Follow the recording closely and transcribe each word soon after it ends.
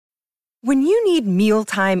When you need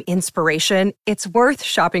mealtime inspiration, it's worth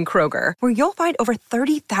shopping Kroger, where you'll find over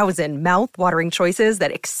 30,000 mouth-watering choices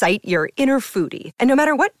that excite your inner foodie. And no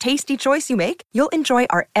matter what tasty choice you make, you'll enjoy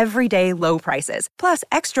our everyday low prices, plus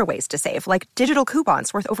extra ways to save, like digital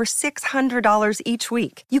coupons worth over $600 each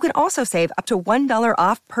week. You can also save up to $1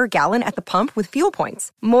 off per gallon at the pump with fuel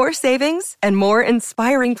points. More savings and more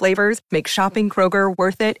inspiring flavors make shopping Kroger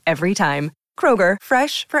worth it every time. Kroger,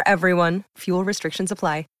 fresh for everyone. Fuel restrictions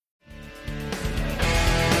apply.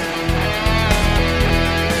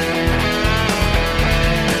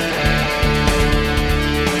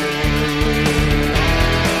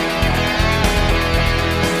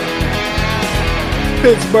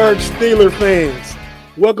 Pittsburgh Steelers fans,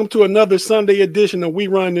 welcome to another Sunday edition of We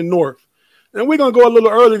Run the North. And we're going to go a little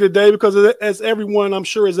early today because as everyone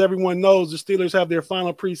knows, the Steelers have their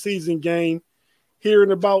final preseason game here in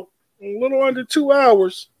about a little under 2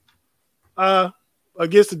 hours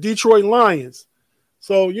against the Detroit Lions.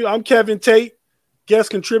 So, I'm Kevin Tate, guest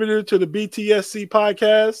contributor to the BTSC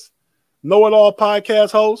podcast, know-it-all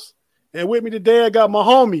podcast host. And with me today, I got my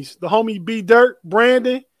homies, the homie B Dirt,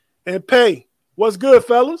 Brandon, and Pay. What's good,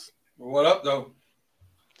 fellas? What up, though?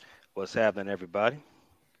 What's happening, everybody?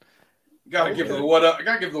 You gotta give the what up. I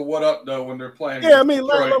gotta give the what up though when they're playing. Yeah, I mean,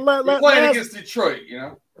 playing against Detroit.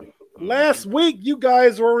 Last week you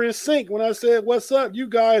guys were in sync. When I said what's up, you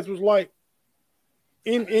guys was like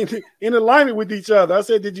in alignment with each other. I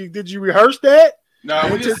said, did you rehearse that?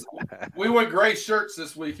 No, we went gray shirts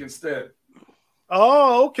this week instead.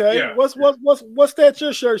 Oh, okay. Yeah. What's that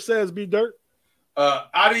your shirt says, B Dirt?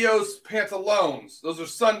 Adios pantalones. Those are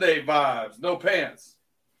Sunday vibes. No pants.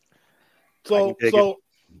 So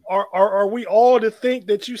are we all to think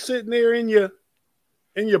that you sitting there in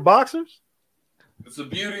your boxers? It's the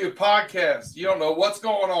beauty of podcasts. You don't know what's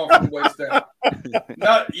going on from the waist down.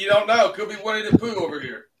 You don't know. Could be Winnie the Pooh over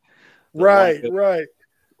here. Right.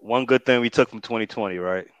 One good thing we took from 2020,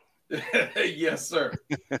 right? Yes, sir.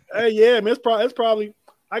 Hey, yeah, man. It's probably.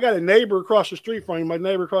 I got a neighbor across the street from me. My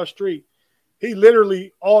neighbor across the street. He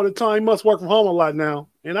literally all the time must work from home a lot now.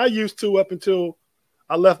 And I used to up until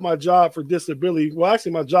I left my job for disability. Well,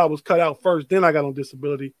 actually, my job was cut out first. Then I got on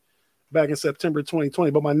disability back in September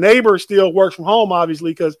 2020. But my neighbor still works from home,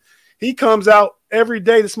 obviously, because he comes out every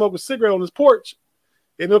day to smoke a cigarette on his porch.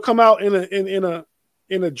 And he'll come out in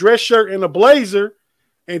a dress shirt and a blazer.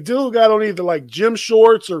 And dude got on either like gym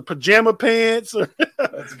shorts or pajama pants. Or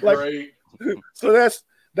that's great. So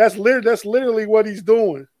that's literally what he's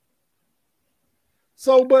doing.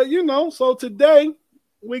 So, but so today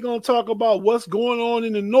we're going to talk about what's going on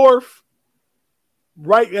in the North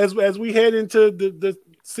right as we head into the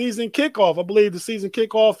season kickoff. I believe the season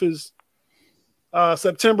kickoff is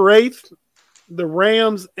September 8th, the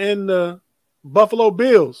Rams and the Buffalo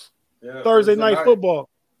Bills, Thursday night football.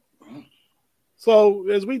 So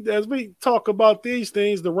as we talk about these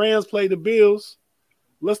things, the Rams play the Bills.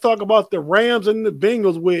 Let's talk about the Rams and the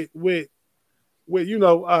Bengals with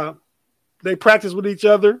they practice with each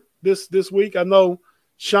other this week. I know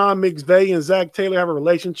Sean McVay and Zach Taylor have a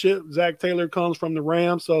relationship. Zach Taylor comes from the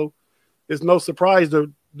Rams, so it's no surprise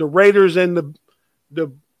the Raiders and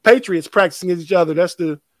the Patriots practicing with each other. That's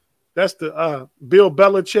the Bill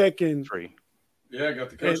Belichick and tree. Yeah, I got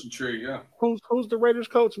the coaching tree. Yeah, who's the Raiders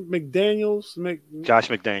coach? Josh McDaniels. Josh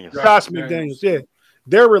McDaniels. Yeah,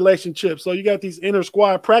 their relationship. So you got these inter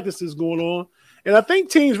squad practices going on, and I think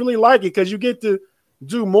teams really like it because you get to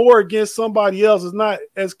do more against somebody else. It's not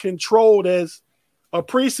as controlled as a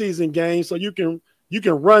preseason game, so you can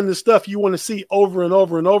run the stuff you want to see over and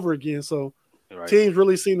over and over again. So Teams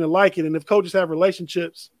really seem to like it, and if coaches have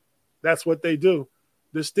relationships, that's what they do.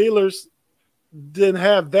 The Steelers didn't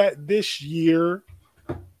have that this year.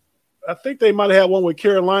 I think they might have had one with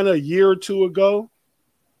Carolina a year or two ago.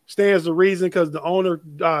 Stands to reason because the owner,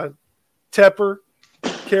 Tepper,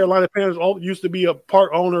 Carolina Panthers used to be a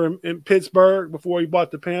part owner in Pittsburgh before he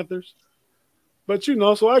bought the Panthers. But,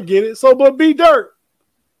 so I get it. So, but B Dirt,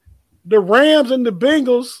 the Rams and the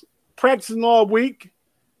Bengals practicing all week.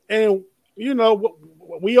 And,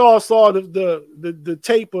 we all saw the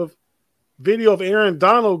tape of video of Aaron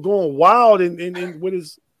Donald going wild and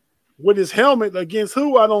with his helmet against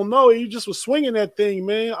who, I don't know. He just was swinging that thing,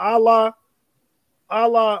 man. A la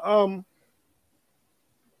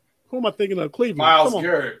who am I thinking of? Cleveland. Miles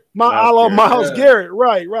Garrett. Miles Garrett.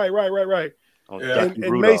 Right. Yeah.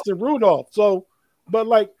 And Mason Rudolph. So, but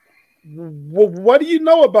what do you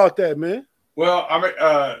know about that, man? Well, I mean,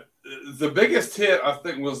 the biggest hit I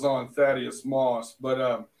think was on Thaddeus Moss,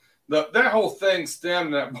 but that whole thing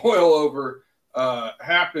stemmed, that boil over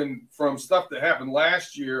happened from stuff that happened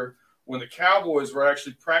last year when the Cowboys were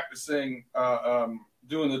actually practicing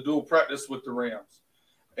doing the dual practice with the Rams.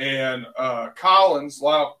 And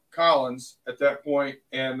Lyle Collins at that point,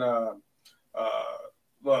 and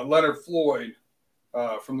Leonard Floyd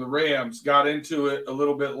from the Rams got into it a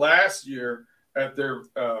little bit last year at their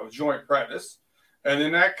joint practice. And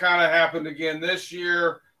then that kind of happened again this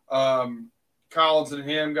year. Collins and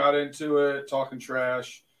him got into it, talking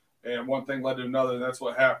trash, and one thing led to another, and that's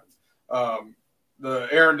what happened. The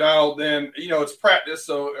Aaron Donald, then, it's practice,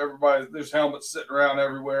 so there's helmets sitting around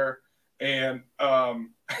everywhere, and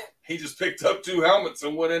he just picked up 2 helmets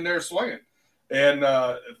and went in there swinging. And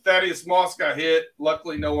Thaddeus Moss got hit.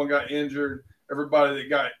 Luckily, no one got injured. Everybody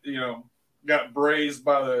that got grazed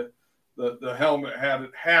by the helmet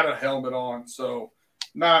had a helmet on, so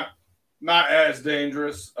not as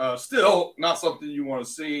dangerous. Still not something you want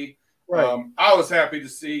to see. Right. I was happy to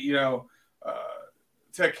see,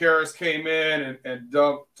 Tech Harris came in and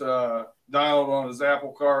dumped Donald on his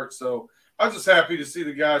apple cart. So I was just happy to see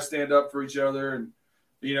the guys stand up for each other. And,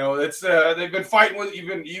 it's they've been fighting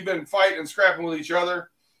you've been fighting and scrapping with each other.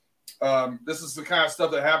 This is the kind of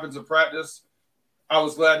stuff that happens in practice. I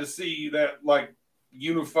was glad to see that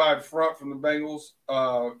unified front from the Bengals.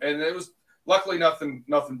 And it was luckily nothing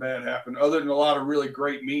bad happened other than a lot of really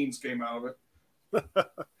great memes came out of it.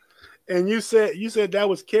 And you said that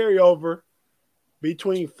was carryover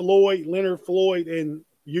between Leonard Floyd, and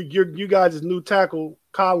you guys' new tackle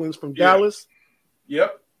Collins from Dallas.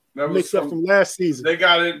 Yep, that was mixed up from last season. They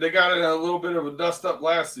got it a little bit of a dust up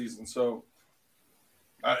last season, so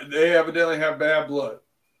they evidently have bad blood.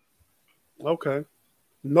 Okay,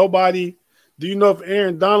 nobody. Do you know if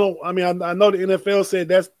Aaron Donald? I mean, I know the NFL said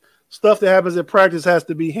that's stuff that happens in practice has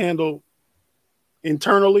to be handled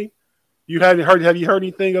internally. Have you heard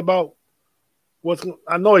anything about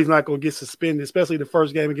I know he's not going to get suspended, especially the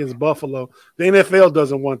first game against Buffalo. The NFL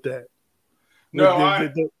doesn't want that. No,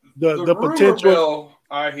 the potential bill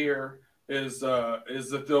I hear is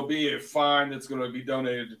that there'll be a fine that's going to be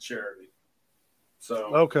donated to charity.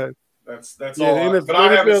 So okay, that's all. But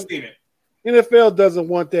I haven't seen it. NFL doesn't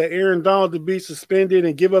want that Aaron Donald to be suspended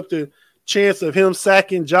and give up the chance of him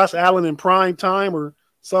sacking Josh Allen in prime time or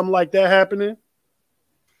something like that happening.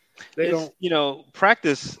 They don't.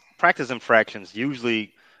 Practice infractions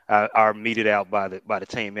usually are meted out by the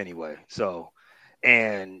team anyway. So,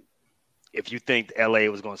 and if you think LA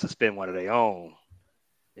was going to suspend one of their own,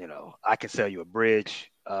 I can sell you a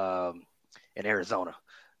bridge in Arizona.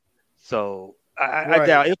 So I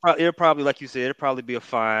doubt it'll probably, like you said, it'll probably be a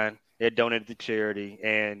fine. They'll donate it to charity,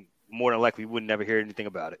 and more than likely, we would never hear anything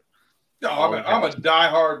about it. No, I'm a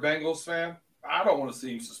diehard Bengals fan. I don't want to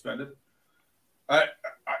see him suspended. I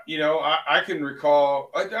can recall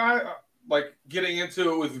I getting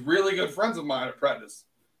into it with really good friends of mine at practice.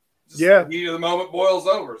 The heat of the moment boils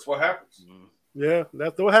over. It's what happens. Yeah,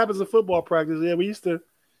 that's what happens in football practice. Yeah, we used to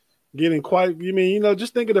get in quite.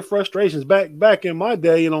 Just think of the frustrations back in my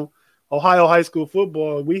day. Ohio high school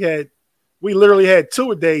football. We literally had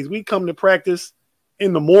 2 days. We come to practice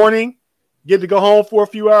in the morning, get to go home for a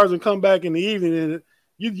few hours, and come back in the evening. And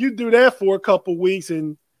you do that for a couple weeks,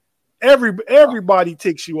 and everybody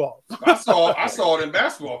ticks you off. I saw it in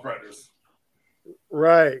basketball practice.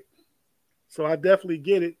 Right. So I definitely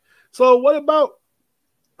get it. So what about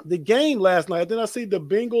the game last night? Then I see the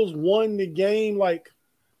Bengals won the game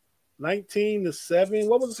 19-7.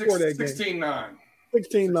 What was the score of that game? 16-9.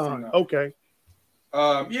 16-9. Okay.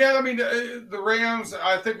 The Rams,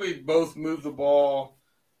 I think we both moved the ball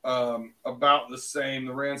about the same.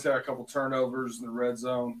 The Rams had a couple turnovers in the red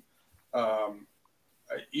zone. Backup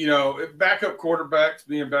quarterbacks,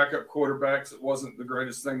 being backup quarterbacks, it wasn't the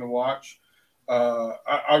greatest thing to watch.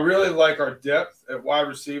 I really like our depth at wide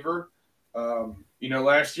receiver.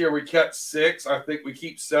 Last year we kept 6. I think we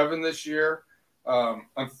keep 7 this year.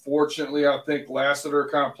 Unfortunately, I think Lassiter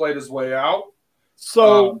kind of played his way out.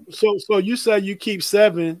 So you said you keep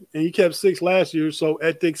 7 and you kept 6 last year. So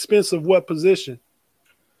at the expense of what position?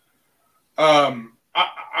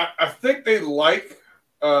 I think they like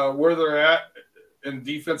where they're at in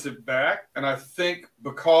defensive back, and I think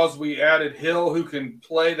because we added Hill, who can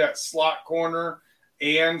play that slot corner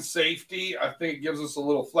and safety, I think it gives us a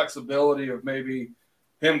little flexibility of maybe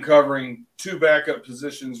him covering 2 backup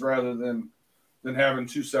positions rather than having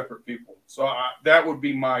 2 separate people. So that would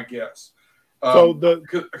be my guess.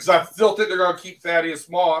 Because I still think they're going to keep Thaddeus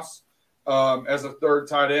Moss as a 3rd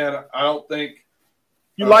tight end. I don't think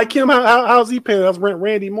you like him. How's he playing? That's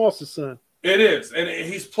Randy Moss's son. It is, and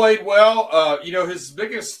he's played well. His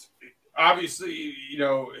biggest, obviously,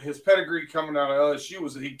 his pedigree coming out of LSU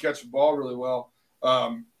was that he'd catch the ball really well.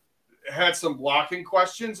 Had some blocking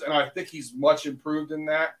questions, and I think he's much improved in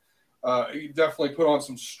that. He definitely put on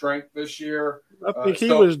some strength this year. I think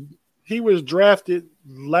he was drafted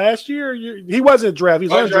last year. He wasn't drafted.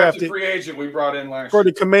 He was undrafted free agent we brought in last for year.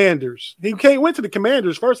 the Commanders. He went to the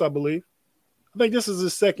Commanders first, I believe. I think this is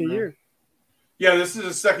his second year. Yeah, this is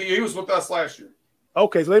his second year. He was with us last year.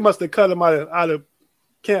 Okay, so they must have cut him out of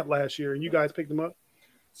camp last year, and you guys picked him up.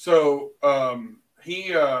 So I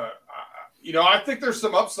think there's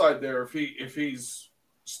some upside there if he's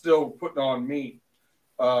still putting on meat.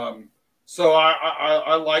 So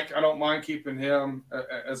I don't mind keeping him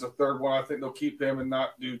as a third one. I think they'll keep him and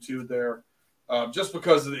not do two there, just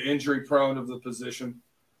because of the injury prone of the position.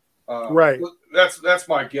 Right. That's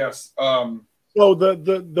my guess. So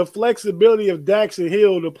the flexibility of Daxon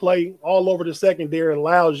Hill to play all over the secondary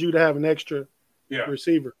allows you to have an extra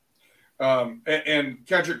receiver. And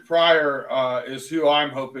Kendrick Pryor is who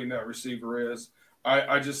I'm hoping that receiver is.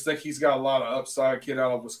 I just think he's got a lot of upside. Kid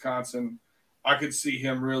out of Wisconsin. I could see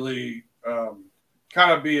him really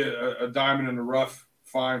kind of be a diamond in the rough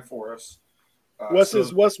find for us. I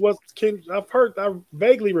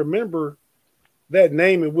vaguely remember that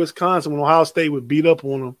name in Wisconsin when Ohio State would beat up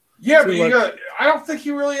on him. Yeah, but I don't think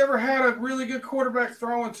he really ever had a really good quarterback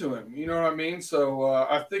throwing to him. You know what I mean? So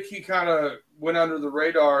I think he kind of went under the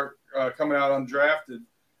radar coming out undrafted.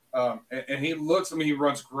 And he he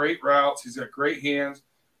runs great routes. He's got great hands.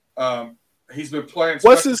 He's been playing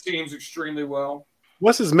special teams extremely well.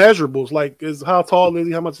 What's his measurables? Like, how tall is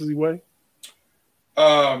he? How much does he weigh?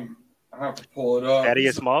 I have to pull it up.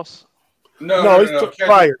 Thaddeus Moss? No.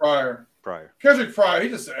 Kendrick Pryor. Kendrick Pryor,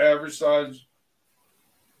 he's just an average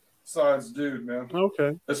size dude, man.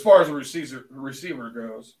 Okay. As far as the receiver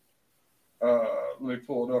goes. Let me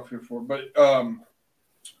pull it up here but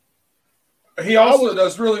he also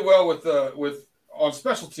does really well with on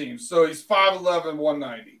special teams. So he's 5'11",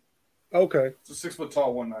 190. Okay. So 6 foot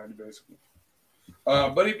tall, 190 basically.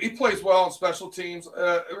 But he plays well on special teams.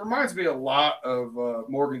 It reminds me a lot of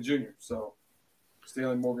Morgan Jr. So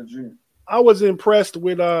Stanley Morgan Jr. I was impressed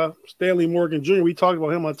with Stanley Morgan Jr. We talked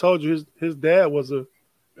about him. I told you his dad was a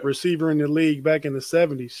receiver in the league back in the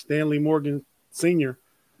 70s. Stanley Morgan Sr.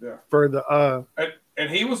 Yeah. For the and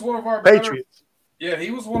he was one of our Patriots.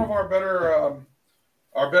 He was one of our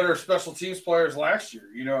better special teams players last year.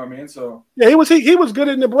 You know what I mean? So yeah, he was good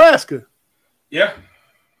in Nebraska. Yeah,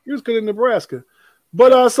 he was good in Nebraska.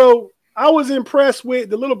 But so I was impressed with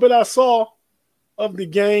the little bit I saw of the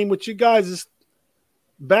game with you guys'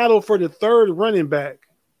 battle for the third running back.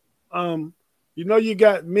 You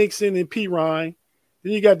got Mixon and P. Ryan.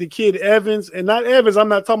 Then you got the kid Evans, and not Evans. I'm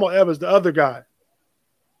not talking about Evans, the other guy.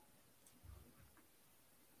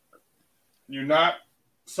 You're not.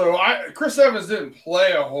 So Chris Evans didn't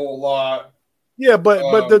play a whole lot. Yeah,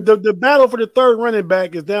 but the battle for the third running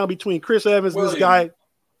back is down between Chris Evans and this guy,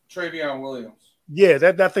 Travion Williams. Yeah,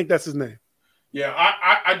 I think that's his name. Yeah,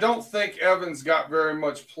 I don't think Evans got very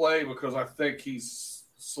much play because I think he's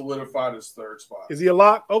solidified his third spot. Is he a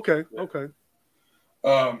lock? Okay, yeah. Okay.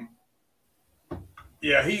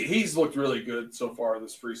 Yeah, he's looked really good so far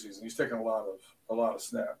this preseason. He's taken a lot of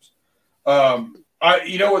snaps.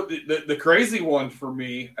 The crazy one for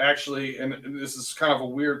me actually, and this is kind of a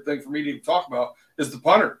weird thing for me to talk about, is the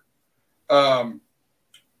punter. When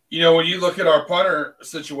you look at our punter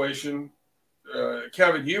situation,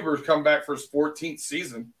 Kevin Huber's come back for his 14th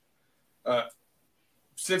season.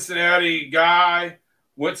 Cincinnati guy,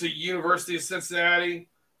 went to University of Cincinnati,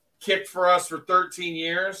 kicked for us for 13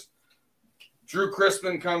 years. Drew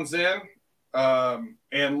Crispin comes in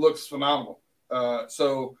and looks phenomenal.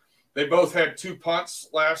 So they both had 2 punts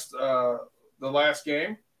the last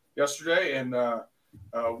game yesterday, and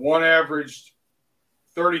one averaged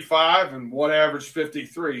 35 and one averaged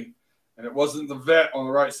 53. And it wasn't the vet on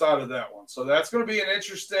the right side of that one. So that's going to be an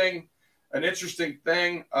interesting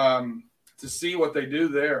thing to see what they do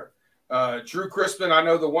there. Drew Crispin, I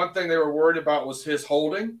know the one thing they were worried about was his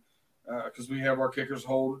holding because we have our kickers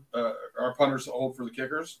hold, our punters hold for the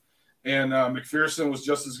kickers. And McPherson was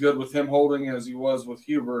just as good with him holding as he was with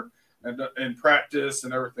Huber and practice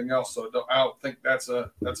and everything else. So I don't think that's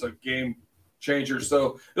a game changer.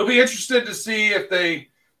 So it'll be interesting to see if they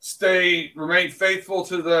remain faithful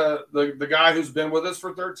to the guy who's been with us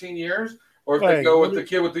for 13 years, or if they go with the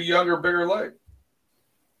kid with the younger, bigger leg.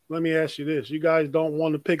 Let me ask you this. You guys don't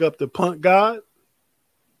want to pick up the punt god?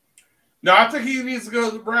 No, I think he needs to go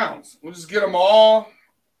to the Browns. We'll just get them all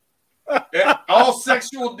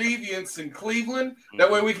sexual deviants in Cleveland.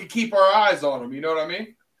 That way we can keep our eyes on them. You know what I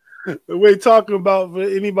mean? We're talking about, for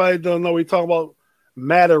anybody that don't know, we talking about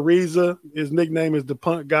Matt Ariza. His nickname is the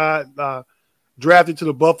punt god. Drafted to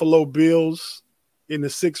the Buffalo Bills in the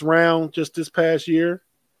 6th round just this past year.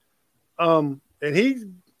 And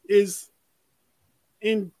is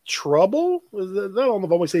in trouble. I don't know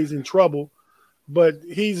if I would say he's in trouble, but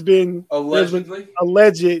he's been allegedly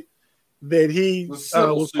alleged that he was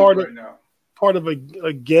part of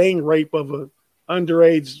a gang rape of a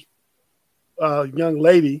underage young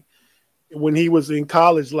lady when he was in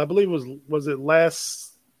college. I believe was it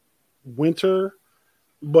last winter.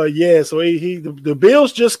 But yeah, so the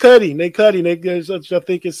Bills just cut him. They cut him. I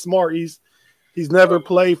think it's smart. He's never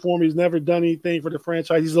played for him. He's never done anything for the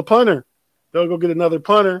franchise. He's a punter. They'll go get another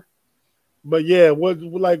punter. But yeah, what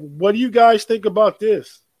do you guys think about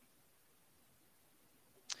this?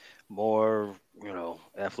 More,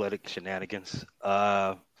 athletic shenanigans.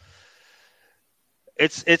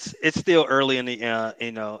 It's still early in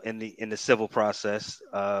the in the civil process.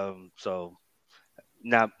 So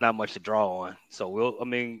not much to draw on.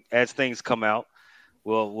 So as things come out,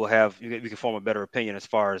 we can form a better opinion as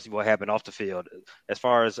far as what happened off the field. As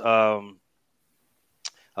far as the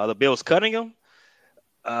Bills cutting him,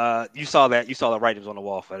 you saw the writings on the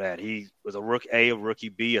wall for that. He was a rookie A, a rookie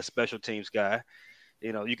B, a special teams guy.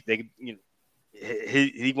 He wasn't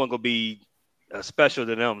going to be special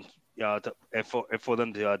to them, and for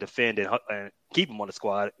them to defend and keep him on the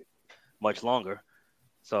squad much longer.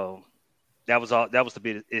 So that was to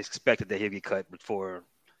be expected that he'd be cut before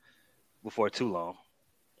too long.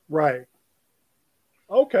 Right.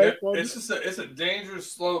 Okay. Well, it's a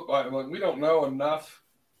dangerous slope. We don't know enough,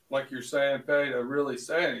 like you're saying, Pay, to really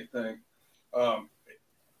say anything. I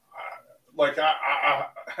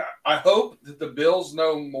hope that the Bills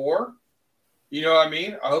know more. You know what I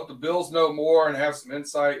mean? I hope the Bills know more and have some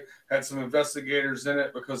insight, had some investigators in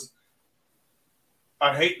it, because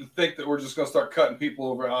I'd hate to think that we're just going to start cutting people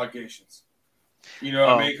over allegations. You know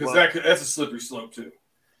what I mean? Because that's a slippery slope too.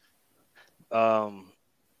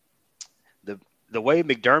 The way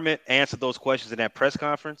McDermott answered those questions in that press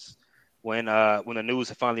conference when the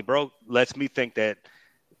news finally broke lets me think that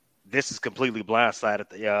this is completely blindsided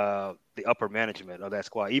the upper management of that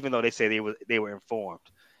squad, even though they say they were informed.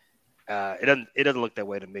 It doesn't look that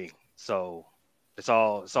way to me. So it's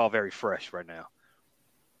all very fresh right now.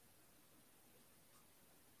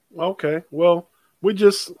 Okay. Well, we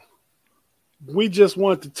just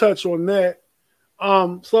wanted to touch on that.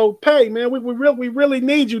 So Pay, man, we really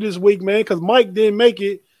need you this week, man, because Mike didn't make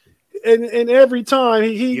it, and every time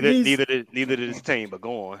neither did his team, but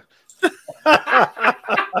go on.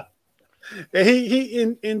 And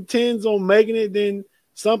he intends on making it. Then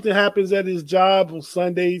something happens at his job on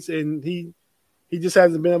Sundays, and he just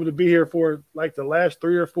hasn't been able to be here for like the last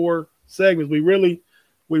 3 or 4 segments. We really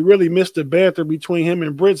missed the banter between him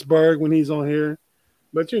and Britsburg when he's on here,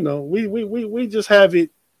 but we just have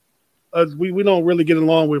it. We don't really get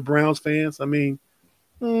along with Browns fans. I mean,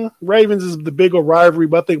 Ravens is the bigger rivalry,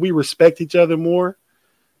 but I think we respect each other more.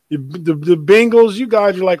 The Bengals, you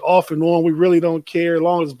guys are like off and on. We really don't care as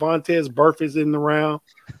long as Vontaze Burfict is in the round.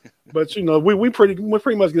 But we pretty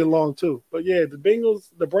much get along too. But yeah, the Bengals,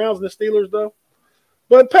 the Browns, and the Steelers though.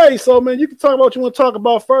 But Pay, so man, you can talk about what you want to talk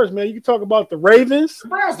about first, man. You can talk about the Ravens. The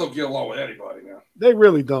Browns don't get along with anybody now. They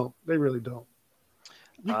really don't. You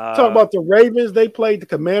talk about the Ravens. They played the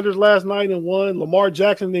Commanders last night and won. Lamar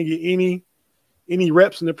Jackson didn't get any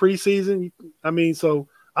reps in the preseason. I mean, so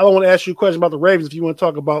I don't want to ask you a question about the Ravens if you want to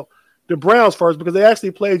talk about the Browns first, because they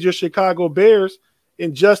actually played your Chicago Bears,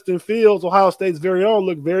 and Justin Fields, Ohio State's very own,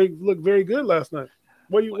 looked very good last night.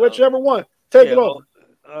 Whichever one, take it over.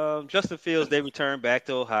 Justin Fields, they returned back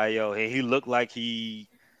to Ohio, and he looked like he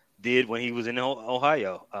did when he was in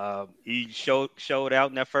Ohio. He showed out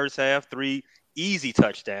in that first half, 3 easy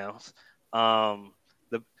touchdowns.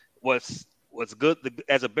 What's good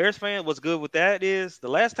as a Bears fan? What's good with that is the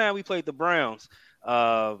last time we played the Browns,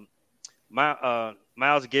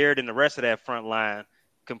 Myles Garrett and the rest of that front line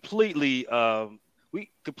completely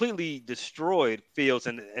destroyed Fields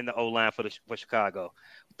in the O line for Chicago.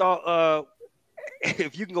 Thought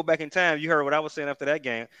if you can go back in time, you heard what I was saying after that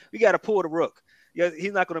game. We got to pull the rook. Yeah,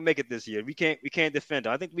 he's not going to make it this year. We can't defend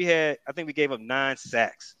him. I think we gave up 9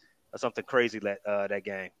 sacks or something crazy that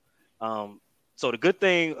game. So the good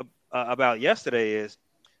thing about yesterday is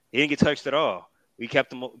he didn't get touched at all. We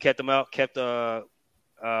kept him out, kept the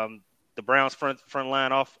Browns front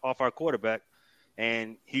line off our quarterback,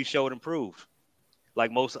 and he showed improved,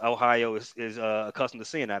 like most Ohio is accustomed to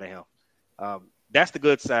seeing out of him. That's the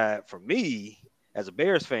good side for me as a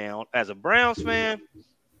Bears fan. As a Browns fan,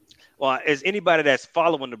 well, as anybody that's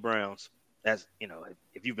following the Browns, as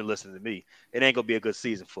if you've been listening to me, it ain't gonna be a good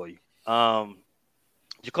season for you.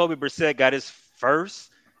 Jacoby Brissett got his first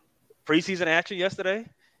preseason action yesterday.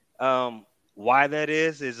 Why that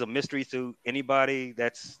is a mystery to anybody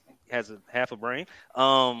has a half a brain.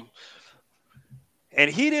 And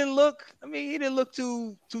he didn't look. I mean, he didn't look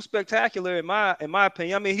too spectacular in my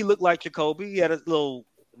opinion. I mean, he looked like Jacoby. He had a little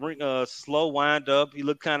slow wind up. He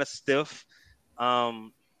looked kind of stiff.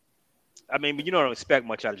 Um, I mean, but you don't expect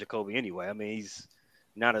much out of Jacoby anyway. I mean, he's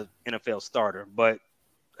not an NFL starter. But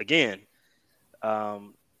again,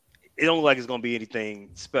 it don't look like it's going to be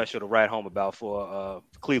anything special to write home about for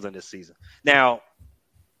Cleveland this season. Now,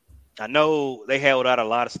 I know they held out a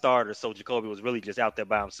lot of starters, so Jacoby was really just out there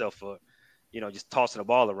by himself for, just tossing the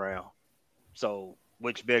ball around. So,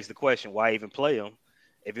 which begs the question, why even play him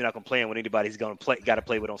if you're not going to play him with anybody he's got to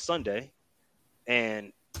play with on Sunday?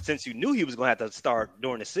 And since you knew he was going to have to start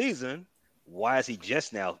during the season, why is he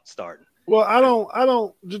just now starting? Well, I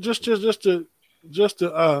don't just to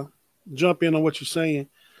jump in on what you're saying.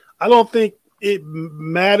 I don't think it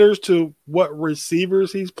matters to what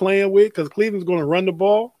receivers he's playing with because Cleveland's going to run the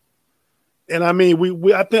ball. And I mean,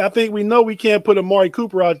 I think we know we can't put Amari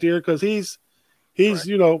Cooper out there because he's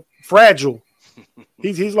right. Fragile.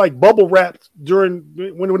 he's like bubble wrapped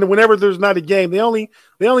whenever there's not a game. They only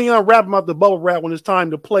unwrap him out the bubble wrap when it's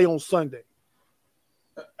time to play on Sunday.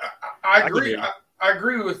 I agree. I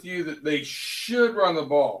agree with you that they should run the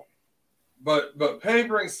ball, but Pay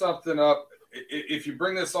brings something up. If you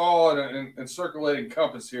bring this all in circulating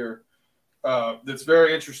compass here, that's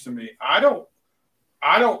very interesting to me. I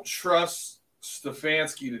don't trust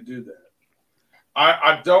Stefanski to do that.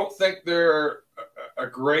 I don't think they're a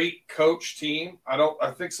great coach team.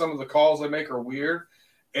 I think some of the calls they make are weird.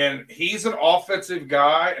 And he's an offensive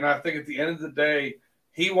guy, and I think at the end of the day,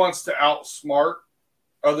 he wants to outsmart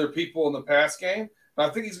other people in the pass game. And I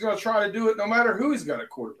think he's going to try to do it no matter who he's got at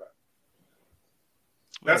quarterback.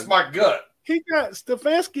 That's my gut.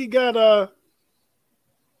 Stefanski got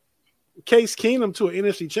Case Keenum to an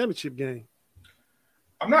NFC Championship game.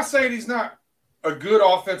 I'm not saying he's not a good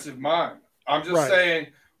offensive mind. I'm just saying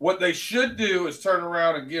what they should do is turn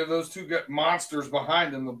around and give those two monsters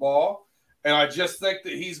behind him the ball. And I just think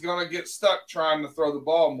that he's going to get stuck trying to throw the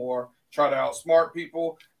ball more, try to outsmart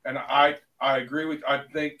people. And I agree with. I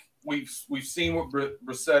think we've seen what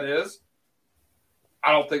Brissett is.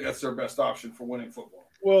 I don't think that's their best option for winning football.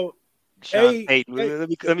 Well, Sean Payton.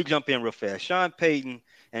 Let me jump in real fast. Sean Payton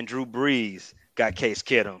and Drew Brees got Case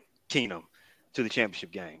Keenum to the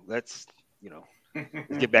championship game. Let's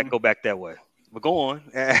go back that way. But go on,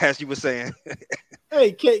 as you were saying.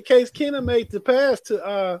 Hey, Case Keenum made the pass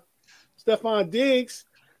to Stephon Diggs,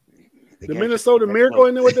 the Minnesota Miracle,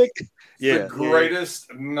 and what they the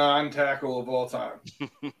greatest non-tackle of all time.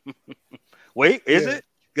 Wait, is it?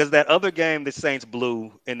 Because that other game the Saints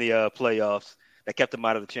blew in the playoffs that kept them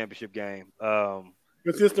out of the championship game.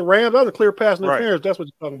 It's just the Rams. That was a clear pass interference. Right. That's what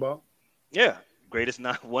you're talking about. Yeah,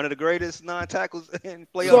 one of the greatest non-tackles in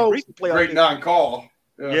playoff. So, great non-call.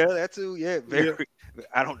 Yeah, that too. Yeah, very. Yeah.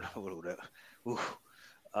 I don't know that.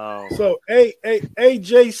 So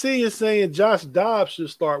AJC is saying Josh Dobbs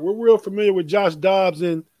should start. We're real familiar with Josh Dobbs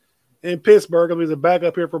in Pittsburgh. I mean, he's a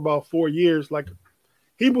backup here for about 4 years. Like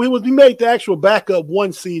he made the actual backup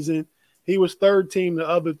one season. He was third team the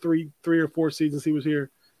other three or four seasons he was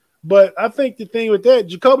here. But I think the thing with that,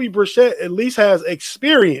 Jacoby Brissett at least has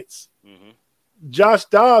experience. Mm-hmm. Josh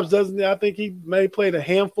Dobbs doesn't. I think he may have played a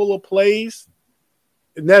handful of plays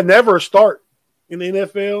and that never start in the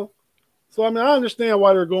NFL. So, I mean, I understand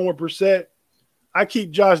why they're going with Brissett. I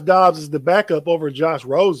keep Josh Dobbs as the backup over Josh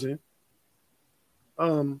Rosen.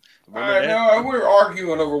 We're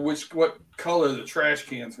arguing over what color the trash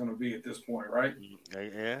can is going to be at this point, right?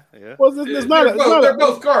 Yeah. Well, they're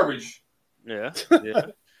both garbage. Yeah.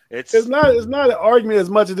 It's not an argument as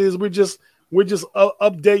much as it is we're just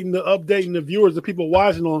updating the viewers, the people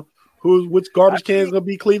watching on which garbage can is going to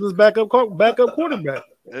be Cleveland's backup quarterback.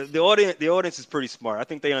 The audience is pretty smart. I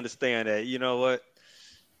think they understand that. You know what?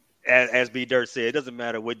 As B Dirt said, it doesn't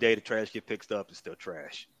matter what day the trash get picked up; it's still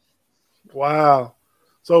trash. Wow.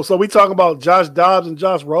 So we talking about Josh Dobbs and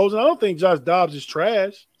Josh Rosen. I don't think Josh Dobbs is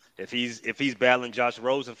trash. If he's battling Josh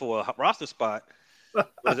Rosen for a roster spot,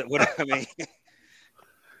 what I mean.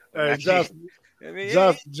 Hey,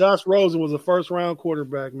 Josh Rosen was a first-round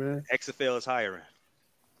quarterback, man. XFL is hiring.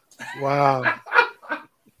 Wow.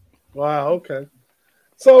 Okay.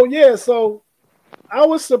 So I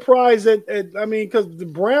was surprised because the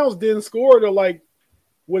Browns didn't score till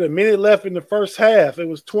with a minute left in the first half. It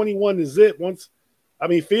was 21-0.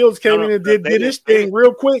 Fields came in and did his thing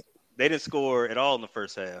real quick. They didn't score at all in the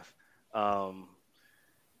first half.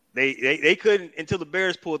 They couldn't until the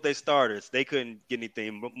Bears pulled their starters. They couldn't get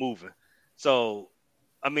anything moving. So,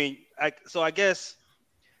 I guess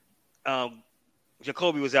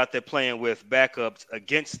Jacoby was out there playing with backups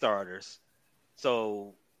against starters.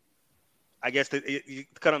 So I guess you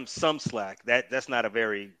cut him some slack. That's not a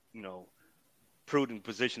very prudent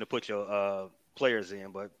position to put your players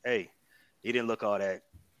in. But hey, he didn't look all that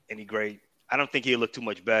any great. I don't think he'd look too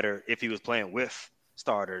much better if he was playing with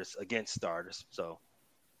starters against starters. So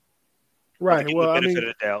right. Well, I mean, of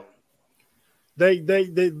the doubt.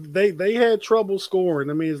 They had trouble scoring.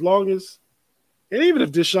 I mean, as long as, and even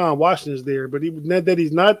if Deshaun Watson is there, but that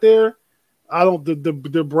he's not there, I don't.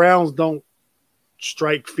 The Browns don't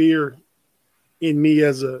strike fear in me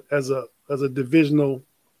as a divisional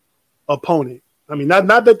opponent. I mean, not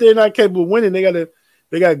that they're not capable of winning.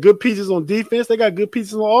 They got good pieces on defense. They got good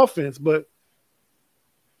pieces on offense. But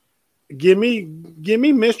give me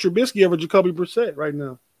Mitch Trubisky over Jacoby Brissett right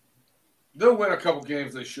now. They'll win a couple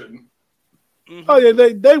games they shouldn't. Mm-hmm. Oh yeah,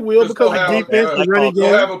 they will because of defense, the running game.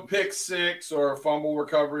 They'll have a pick six or a fumble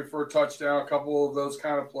recovery for a touchdown. A couple of those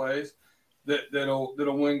kind of plays that'll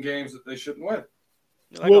win games that they shouldn't win.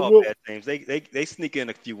 Like all bad teams, they sneak in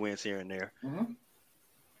a few wins here and there. Mm-hmm.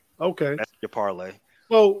 Okay, that's your parlay.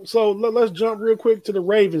 So let's jump real quick to the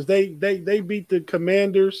Ravens. They beat the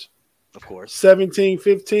Commanders, of course,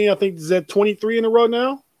 17-15. I think is that 23 in a row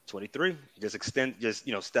now. 23.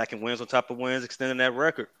 Stacking wins on top of wins, extending that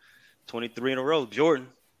record. 23 in a row, Jordan.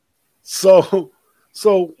 So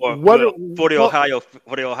for the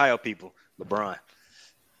Ohio people, LeBron.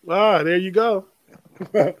 There you go.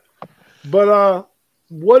 But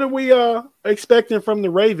what are we expecting from the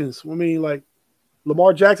Ravens? I mean, like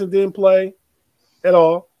Lamar Jackson didn't play at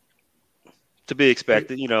all. To be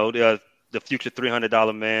expected, the future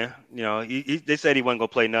 $300 man. They said he wasn't gonna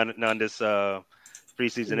play none this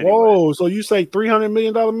preseason anyway. Whoa! So you say $300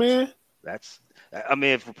 million man?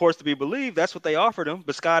 If reports to be believed, that's what they offered him.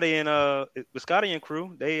 Biscotti and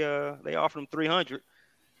crew, they offered him 300.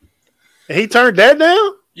 And he turned that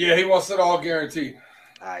down? Yeah, he wants it all guaranteed.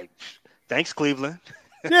 Thanks, Cleveland.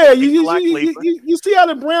 Yeah, you see how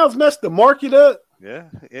the Browns messed the market up? Yeah.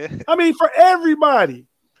 I mean, for everybody.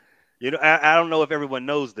 I don't know if everyone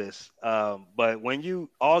knows this, but when you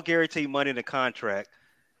all guarantee money in the contract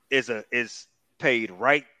is paid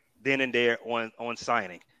right then and there on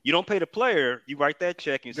signing. You don't pay the player. You write that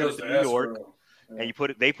check. You send it to New York, and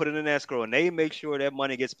they put it in escrow, and they make sure that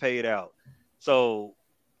money gets paid out. So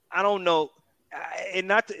I don't know, and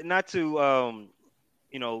not to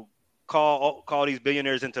call these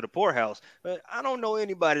billionaires into the poorhouse, but I don't know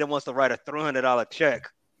anybody that wants to write a $300 check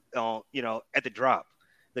on at the drop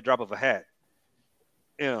of a hat.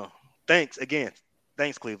 Thanks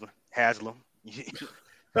Cleveland, Haslam.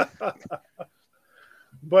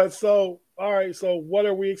 But all right. So what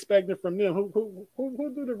are we expecting from them? Who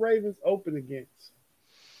do the Ravens open against?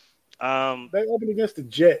 They open against the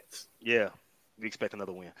Jets. Yeah, we expect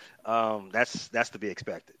another win. That's to be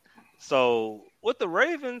expected. So with the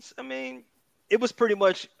Ravens, I mean, it was pretty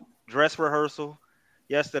much dress rehearsal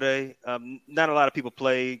yesterday. Not a lot of people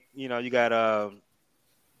played. You got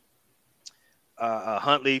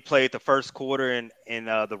Huntley played the first quarter, and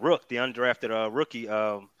the undrafted rookie.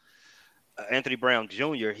 Anthony Brown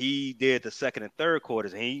Jr., he did the second and third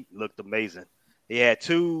quarters, and he looked amazing. He had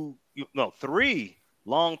three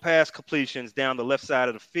long pass completions down the left side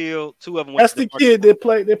of the field. Two of them went That's the kid that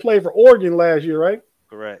played for Oregon last year, right?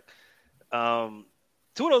 Correct. Two of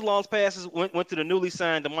those long passes went to the newly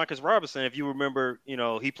signed DeMarcus Robinson. If you remember,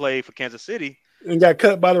 he played for Kansas City. And got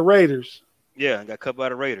cut by the Raiders. Yeah, and got cut by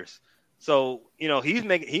the Raiders. So,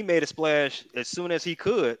 he made a splash as soon as he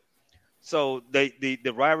could. So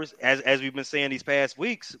the Riders, as we've been saying these past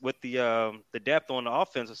weeks, with the depth on the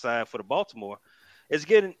offensive side for the Baltimore, it's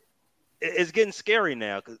getting scary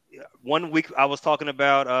now. 'Cause 1 week I was talking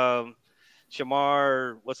about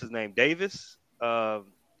Shamar, what's his name, Davis,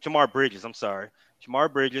 Shamar Bridges. I'm sorry,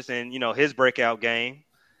 Shamar Bridges, and his breakout game.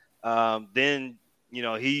 Then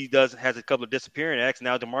he has a couple of disappearing acts.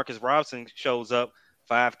 Now DeMarcus Robinson shows up,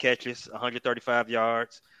 5 catches, 135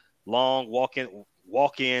 yards, long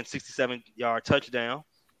walk-in 67-yard touchdown.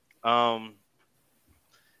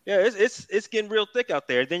 It's getting real thick out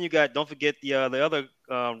there. Then you got, don't forget the other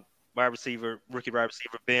rookie wide receiver,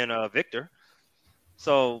 Ben Victor.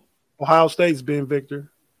 So Ohio State's Ben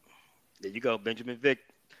Victor. There you go, Benjamin Vick.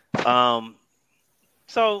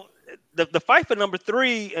 So the fight for number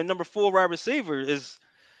 3 and number 4 wide receiver is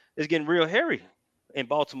getting real hairy in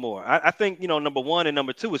Baltimore. I think number 1 and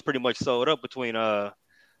number 2 is pretty much sold up between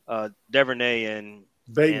Duvernay and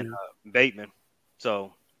Bateman.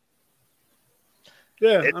 So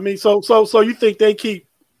yeah, I mean, so you think they keep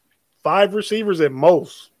 5 receivers at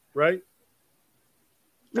most, right?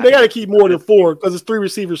 They got to keep more than 4 because it's 3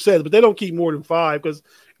 receiver sets, but they don't keep more than 5 because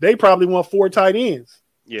they probably want 4 tight ends.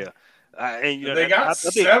 Yeah, And they got I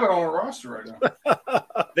think 7 on the roster right now.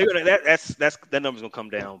 they're gonna that number's gonna come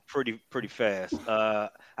down pretty fast. I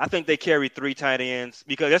think they carry 3 tight ends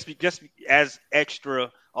because that's just as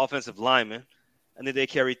extra offensive linemen. And then they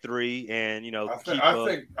carry 3, and I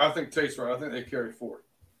think Tate's right. I think they carry 4.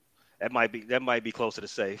 That might be closer to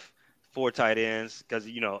safe. 4 tight ends because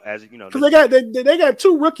because they got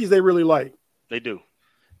 2 rookies they really like. They do.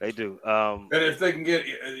 And if they can get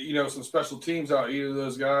some special teams out of either of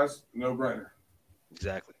those guys, no brainer.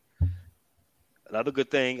 Exactly. Another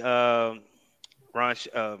good thing, Ron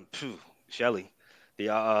Shelley,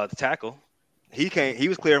 the tackle, he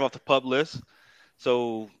was cleared off the PUP list,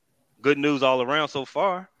 so good news all around so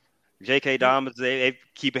far. J.K. Dobbins, they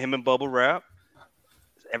keeping him in bubble wrap.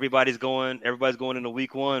 Everybody's going into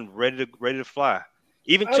week 1 ready to fly.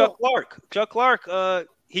 Even Chuck Clark,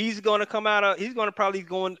 he's going to come out of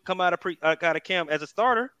camp as a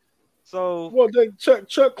starter. So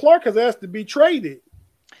Chuck Clark has asked to be traded.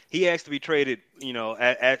 He asked to be traded.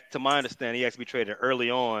 To my understanding, he asked to be traded early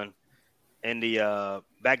on in the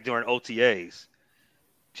back during OTAs.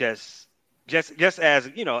 Just as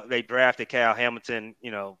they drafted Cal Hamilton,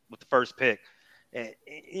 with the first pick.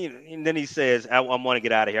 And then he says, I want to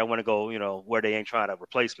get out of here. I want to go, where they ain't trying to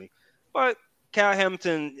replace me. But Cal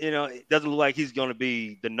Hamilton, it doesn't look like he's going to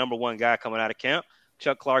be the number 1 guy coming out of camp.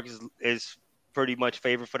 Chuck Clark is pretty much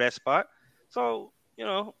favored for that spot. So,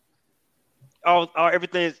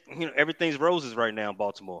 everything's roses right now in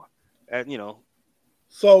Baltimore.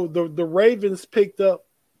 So the Ravens picked up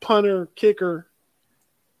punter, kicker,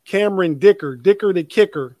 Cameron Dicker the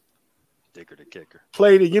kicker.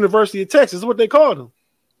 Played at University of Texas. Is what they called him.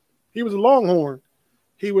 He was a Longhorn.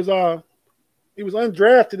 He was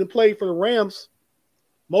undrafted and played for the Rams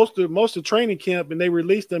most of training camp, and they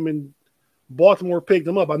released him, and Baltimore picked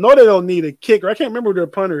him up. I know they don't need a kicker. I can't remember who their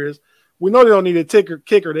punter is. We know they don't need a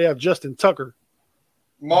kicker. They have Justin Tucker.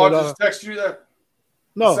 Ma just texted you that?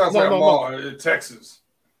 No, sounds like Ma in Texas.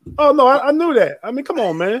 Oh no, I knew that. I mean, come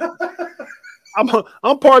on, man. I'm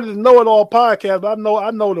part of the Know It All podcast, but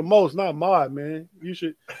I know the most, not Mod, man. You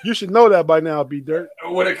should know that by now, B Dirt.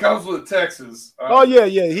 When it comes with Texas, yeah,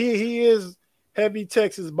 he is heavy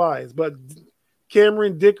Texas bias, but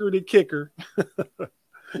Cameron Dicker the kicker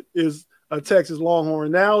is a Texas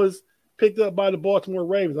Longhorn. Now is picked up by the Baltimore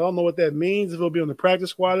Ravens. I don't know what that means. If he'll be on the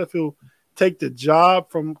practice squad, if he'll take the job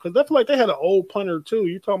from, because I feel like they had an old punter too.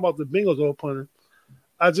 You're talking about the Bengals old punter.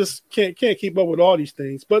 I just can't keep up with all these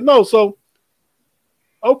things, but no, so.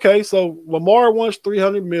 Okay, so Lamar wants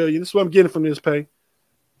 $300 million. This is what I'm getting from this pay.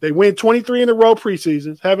 They win 23 in a row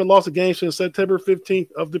preseason. Haven't lost a game since September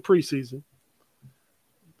 15th of the preseason.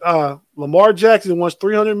 Lamar Jackson wants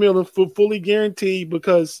 $300 million fully guaranteed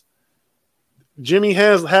because Jimmy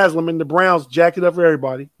Haslam and the Browns jacked it up for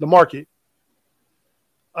everybody, the market.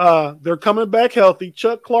 They're coming back healthy.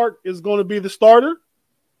 Chuck Clark is going to be the starter.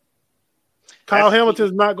 Kyle Hamilton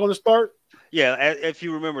is not going to start. Yeah, if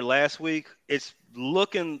you remember last week, it's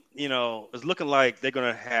looking like they're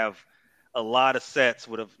going to have a lot of sets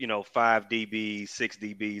with 5 DBs, 6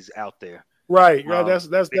 DBs out there. Right. Yeah,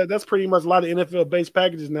 that's pretty much a lot of NFL based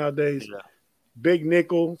packages nowadays. Yeah. Big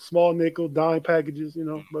nickel, small nickel, dime packages,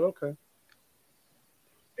 but okay.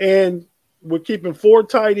 And we're keeping 4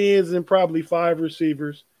 tight ends and probably 5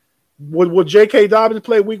 receivers. Would J.K. Dobbins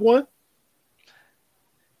play week 1?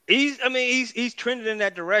 He's trending in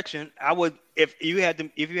that direction. I would, if you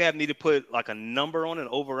had me to put like a number on an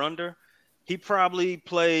over under, he probably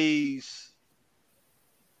plays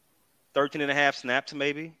 13 and a half snaps,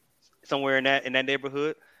 maybe somewhere in that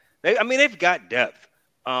neighborhood. They've got depth.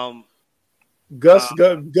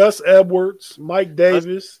 Gus Edwards, Mike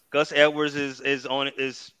Davis. Gus Edwards is on it.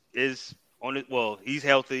 Well, he's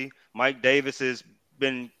healthy. Mike Davis has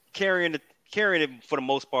been carrying it for the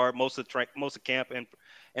most part, most of camp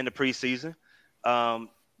and the preseason.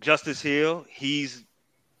 Justice Hill, he's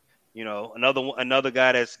another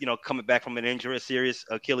guy that's coming back from an injury, a serious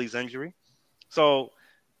Achilles injury. So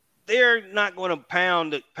they're not going to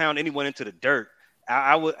pound anyone into the dirt.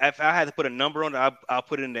 I would, if I had to put a number on it, I'll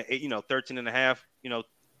put it in the 13 and a half,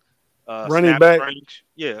 running back range.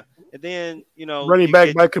 Yeah. And then, running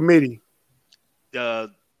back by committee.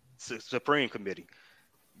 Supreme committee.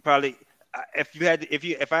 Probably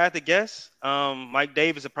if I had to guess, Mike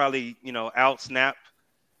Davis would probably, out snap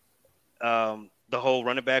the whole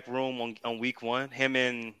running back room on week 1. Him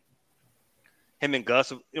and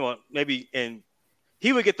Gus, maybe, and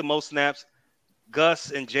he would get the most snaps.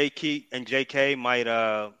 Gus and JK might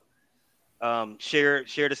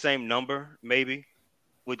share the same number, maybe,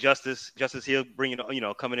 with Justice Hill bringing,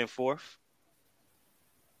 coming in 4th.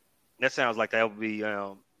 That sounds like that would be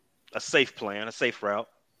a safe plan, a safe route.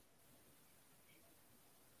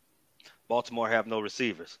 Baltimore have no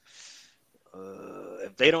receivers.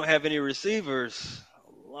 If they don't have any receivers,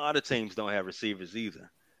 a lot of teams don't have receivers either.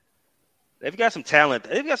 They've got some talent.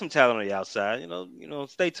 They've got some talent on the outside.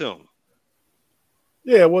 Stay tuned.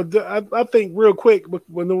 Yeah, well, I think real quick,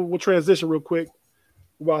 we'll transition real quick.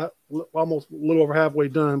 Well, almost a little over halfway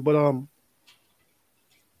done, but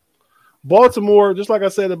Baltimore, just like I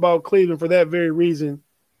said about Cleveland, for that very reason,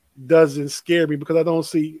 doesn't scare me because I don't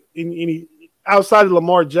see any outside of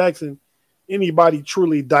Lamar Jackson anybody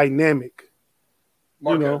truly dynamic.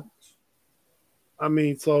 I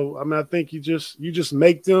think you just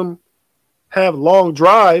make them have long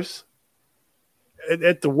drives.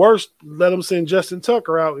 At the worst, let them send Justin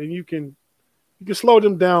Tucker out, and you can slow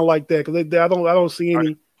them down like that because I don't see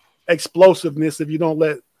any explosiveness if you don't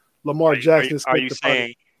let Lamar Jackson.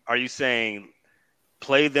 Are you saying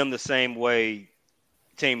play them the same way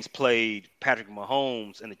teams played Patrick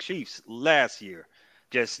Mahomes and the Chiefs last year?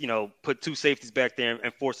 Just put two safeties back there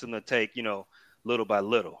and force them to take little by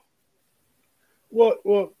little.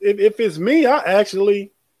 Well, if it's me, I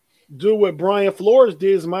actually do what Brian Flores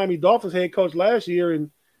did as Miami Dolphins head coach last year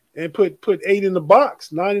and put 8 in the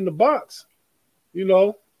box, 9 in the box,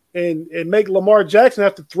 and make Lamar Jackson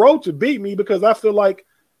have to throw to beat me because I feel like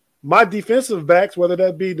my defensive backs, whether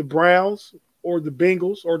that be the Browns or the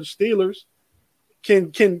Bengals or the Steelers,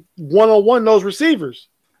 can one-on-one those receivers.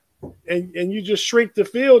 And you just shrink the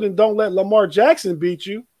field and don't let Lamar Jackson beat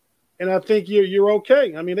you. And I think you're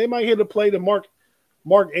okay. I mean, they might hit a play to Mark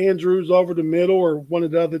Andrews over the middle or one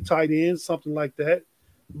of the other tight ends, something like that.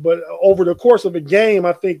 But over the course of a game,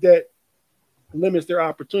 I think that limits their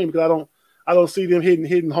opportunity because I don't see them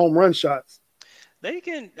hitting home run shots. They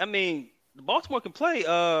can. I mean, Baltimore can play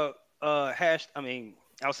outside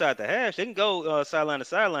the hash. They can go sideline to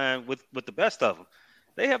sideline with the best of them.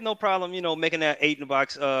 They have no problem, making that 8 in the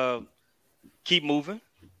box. Keep moving,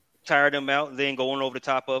 tire them out, and then going over the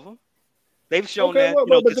top of them. They've shown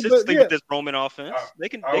consistently with this Roman offense.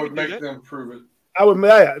 I would make them prove it.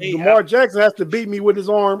 Lamar Jackson has to beat me with his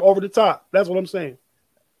arm over the top. That's what I'm saying.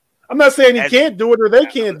 I'm not saying he can't do it or they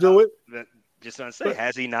can't do it. Just want to say,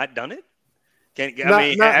 has he not done it?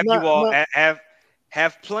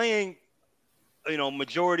 Have playing,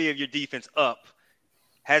 majority of your defense up?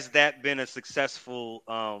 Has that been a successful?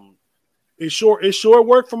 It sure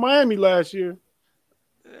worked for Miami last year.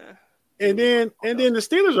 Yeah. And then the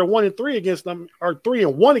Steelers are 1-3 against them, or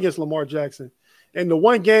 3-1 against Lamar Jackson. And the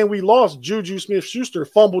one game we lost, Juju Smith-Schuster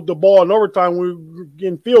fumbled the ball in overtime when we were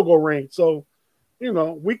getting field goal range. So, he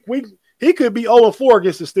could be 0-4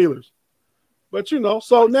 against the Steelers. But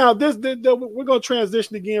so now we're gonna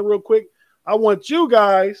transition again real quick. I want you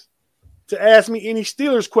guys to ask me any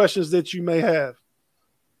Steelers questions that you may have.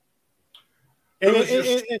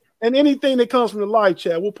 And anything that comes from the live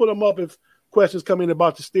chat, we'll put them up if questions come in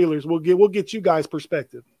about the Steelers. We'll get you guys'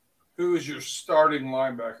 perspective. Who is your starting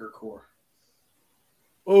linebacker core?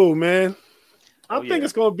 Oh man, I think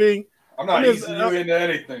it's gonna be. I'm not easing you into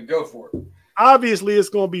anything. Go for it. Obviously, it's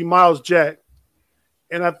gonna be Miles Jack,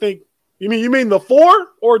 and I think you mean the 4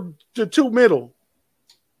 or the 2 middle.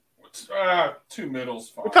 2 middles.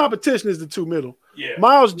 Fine. The competition is the 2 middle. Yeah,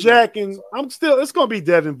 Miles Jack and it's gonna be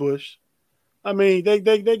Devin Bush. I mean, they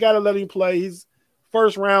got to let him play. He's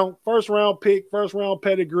first round pick, first round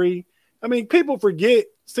pedigree. I mean, people forget,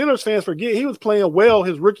 Steelers fans forget he was playing well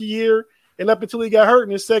his rookie year and up until he got hurt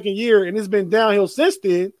in his second year, and it's been downhill since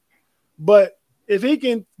then. But if he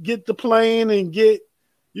can get the playing and get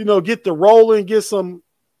the rolling, get some,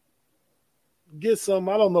 I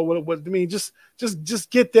don't know what I mean, just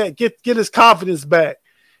get his confidence back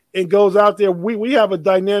and goes out there. We have a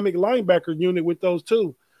dynamic linebacker unit with those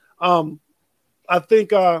two. I think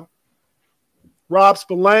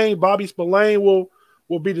Bobby Spillane will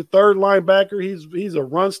be the third linebacker. He's a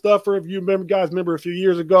run stuffer. If you remember a few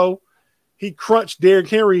years ago, he crunched Derrick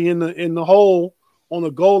Henry in the hole on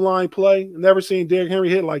a goal line play. Never seen Derrick Henry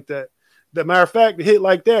hit like that. As a matter of fact, the hit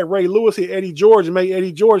like that, Ray Lewis hit Eddie George and made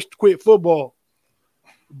Eddie George quit football.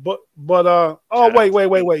 Wait.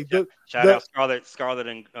 Shout out Scarlet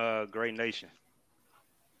and Great Nation.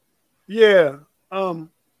 Yeah.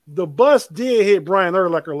 The bus did hit Brian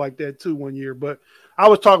Urlacher like that too one year, but I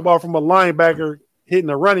was talking about from a linebacker hitting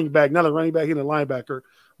a running back, not a running back hitting a linebacker.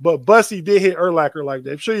 But Bussy did hit Urlacher like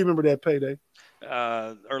that. I'm sure you remember that payday.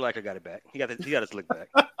 Urlacher got it back. He got his lick back.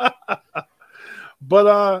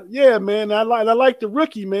 But yeah, man, I like the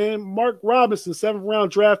rookie, man. Mark Robinson, 7th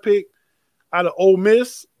round draft pick out of Ole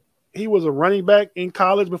Miss. He was a running back in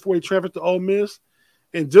college before he transferred to Ole Miss.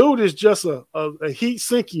 And dude is just a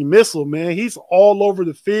heat-sinking missile, man. He's all over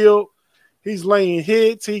the field. He's laying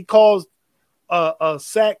hits. He caused a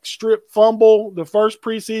sack strip fumble the first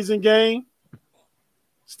preseason game.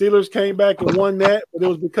 Steelers came back and won that, but it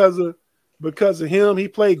was because of him. He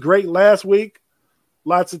played great last week,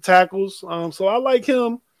 lots of tackles. So I like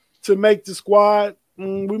him to make the squad.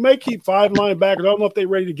 We may keep 5 linebackers. I don't know if they're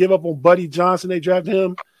ready to give up on Buddy Johnson. They drafted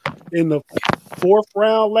him in the 4th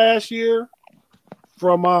round last year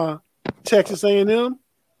from Texas A&M.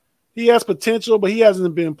 He has potential, but he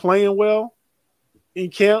hasn't been playing well in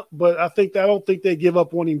camp. But I don't think they give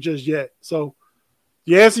up on him just yet. So,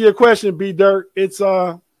 to answer your question, B Dirt, it's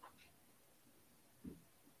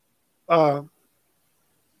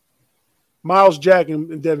Miles Jack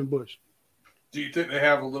and Devin Bush. Do you think they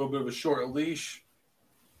have a little bit of a short leash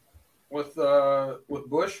with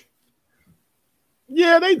Bush?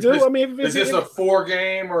 Yeah, they do. Is this a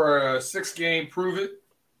 4-game or a 6-game prove it?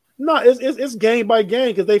 No, it's game by game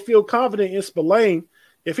because they feel confident in Spillane.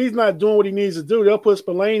 If he's not doing what he needs to do, they'll put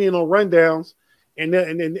Spillane in on rundowns, and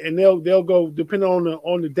they'll go depending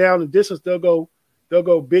on the down and distance. They'll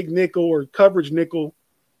go big nickel or coverage nickel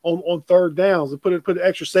on 3rd downs and put an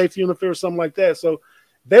extra safety on the field or something like that. So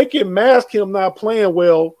they can mask him not playing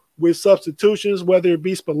well with substitutions, whether it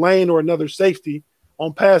be Spillane or another safety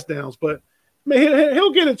on pass downs. But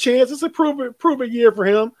he'll get a chance. It's a prove-it year for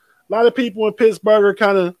him. A lot of people in Pittsburgh are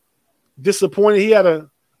kind of disappointed. He had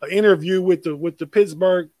an interview with the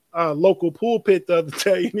Pittsburgh local pulpit the other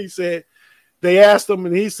day, and he said they asked him,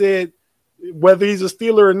 and he said whether he's a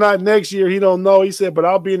Steeler or not next year, he don't know. He said, but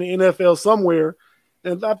I'll be in the NFL somewhere.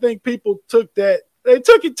 And I think people took that. They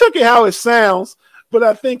took it how it sounds, but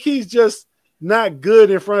I think he's just not good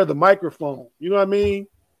in front of the microphone. You know what I mean?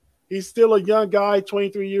 He's still a young guy,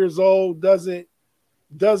 23 years old, doesn't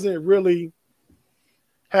really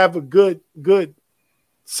have a good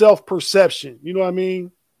self-perception. You know what I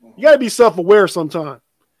mean? You got to be self-aware sometimes.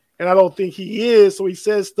 And I don't think he is, so he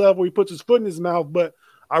says stuff where he puts his foot in his mouth, but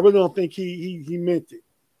I really don't think he meant it.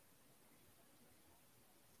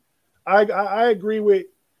 I agree with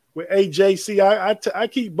AJC. I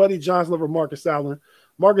keep Buddy Johnson over Marcus Allen.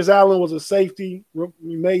 Marcus Allen was a safety,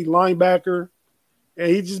 made linebacker, and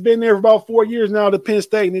he's just been there for about 4 years now at Penn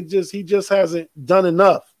State, and he just hasn't done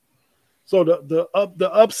enough. So the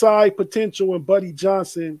upside potential in Buddy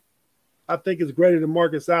Johnson, I think, is greater than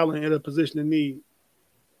Marcus Allen in a position of need.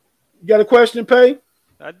 You got a question, Pay?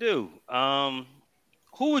 I do.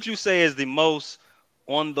 Who would you say is the most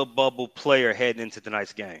on the bubble player heading into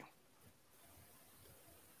tonight's game?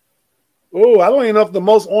 Oh, I don't even know if the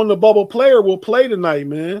most on the bubble player will play tonight,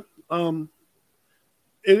 man.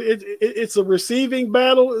 It's a receiving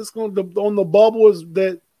battle. It's going to on the bubble is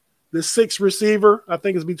that the 6th receiver. I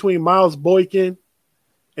think it's between Miles Boykin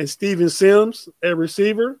and Steven Sims at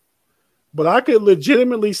receiver. But I could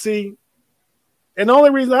legitimately see, and the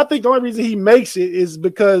only reason he makes it is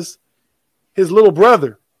because his little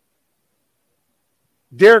brother,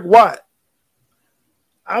 Derek Watt.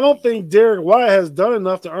 I don't think Derek White has done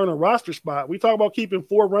enough to earn a roster spot. We talk about keeping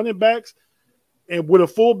 4 running backs, and with a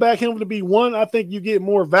fullback, him to be 1, I think you get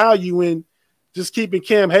more value in just keeping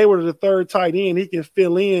Cam Hayward as the 3rd tight end. He can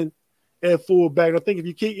fill in at fullback. I think if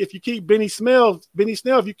you keep Benny Snell,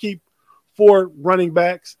 if you keep 4 running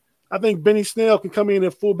backs, I think Benny Snell can come in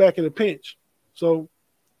at fullback in a pinch. So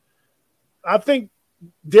I think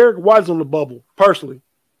Derek White's on the bubble, personally.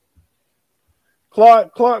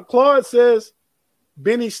 Claude says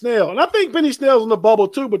Benny Snell. And I think Benny Snell's on the bubble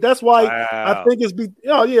too, but that's why I think it's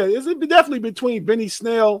definitely between Benny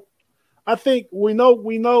Snell. I think we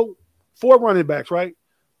know 4 running backs, right?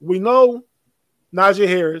 We know Najee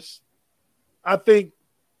Harris. I think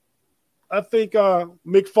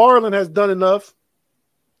McFarland has done enough.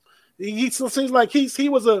 He seems like he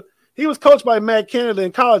was coached by Matt Canada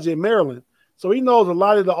in college in Maryland. So he knows a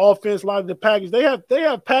lot of the offense, a lot of the package. They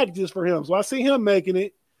have packages for him. So I see him making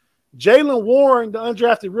it. Jaylen Warren, the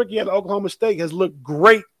undrafted rookie at Oklahoma State, has looked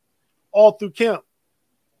great all through camp.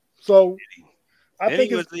 So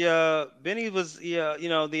Benny was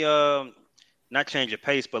not change of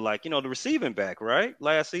pace, but the receiving back, right?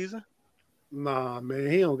 Last season. Nah, man,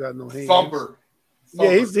 he don't got no hands. Thumper.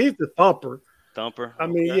 Yeah, he's the thumper. I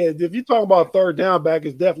mean, yeah, if you're talking about 3rd down back,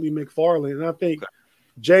 it's definitely McFarland. And I think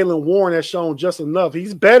Jaylen Warren has shown just enough.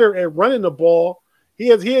 He's better at running the ball. He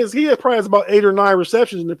probably has about 8 or 9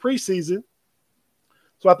 receptions in the preseason.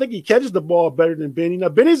 So I think he catches the ball better than Benny. Now,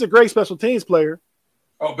 Benny's a great special teams player.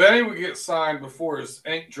 Oh, Benny would get signed before his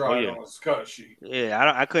ink dried on his cut sheet.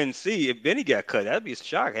 Yeah, I couldn't see if Benny got cut. That'd be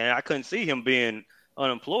shocking. I couldn't see him being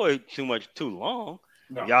unemployed too long.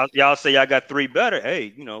 No. Y'all say y'all got 3 better.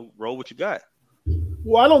 Hey, roll what you got.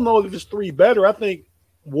 Well, I don't know if it's 3 better. I think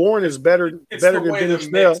Warren is better than Benny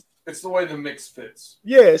Snell. It's the way the mix fits.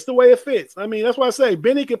 Yeah, it's the way it fits. I mean, that's why I say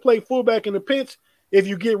Benny can play fullback in the pinch if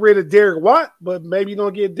you get rid of Derek Watt, but maybe you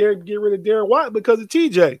don't get rid of Derek Watt because of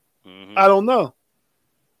TJ. Mm-hmm. I don't know.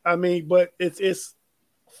 I mean, but it's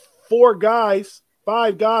 5 guys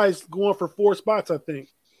going for 4 spots, I think.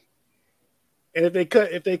 And if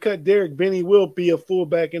they cut Derek, Benny will be a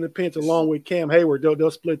fullback in the pinch along with Cam Hayward. They'll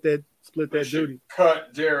split that duty.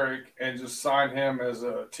 Cut Derek and just sign him as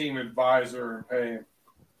a team advisor and pay him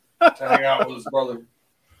to hang out with his brother.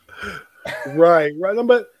 Right.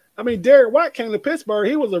 But I mean, Derek Watt came to Pittsburgh.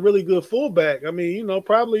 He was a really good fullback. I mean,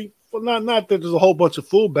 probably not that there's a whole bunch of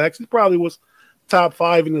fullbacks. He probably was top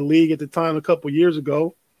 5 in the league at the time a couple years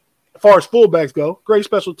ago, as far as fullbacks go. Great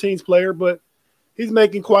special teams player, but he's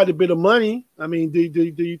making quite a bit of money. I mean, do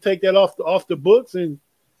you take that off the books and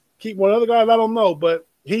keep one other guy? I don't know, but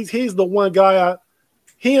he's the one guy.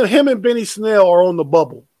 Him and Benny Snell are on the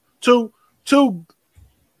bubble. Two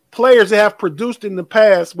players that have produced in the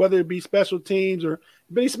past, whether it be special teams or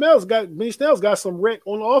Benny Snell's got some wreck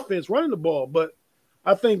on the offense running the ball, but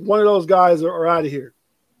I think one of those guys are out of here.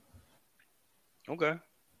 Okay.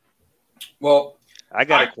 Well, I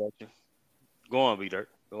got a question. Go on, B-Dirt.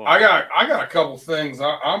 I got a couple things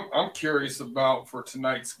I'm curious about for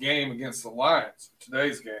tonight's game against the Lions.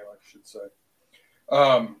 Today's game, I should say.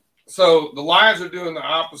 So the Lions are doing the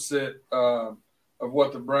opposite of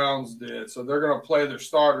what the Browns did. So they're going to play their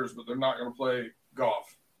starters, but they're not going to play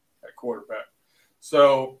Goff at quarterback.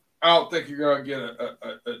 So I don't think you're going to get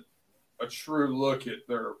a true look at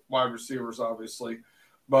their wide receivers, obviously.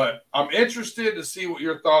 But I'm interested to see what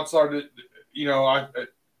your thoughts are.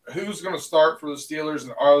 Who's going to start for the Steelers,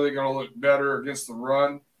 and are they going to look better against the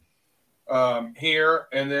run here?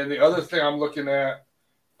 And then the other thing I'm looking at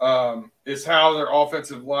is how their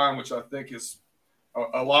offensive line, which I think is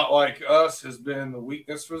a lot like us, has been the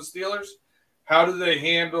weakness for the Steelers. How do they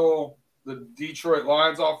handle the Detroit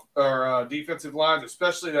Lions defensive lines,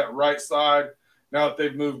 especially that right side, now that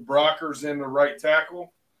they've moved Brockers into right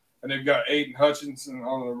tackle, and they've got Aiden Hutchinson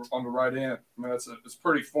on the right end? I mean, it's a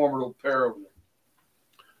pretty formidable pair over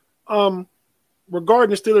there.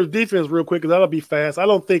 Regarding the Steelers defense real quick, because that'll be fast. I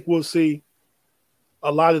don't think we'll see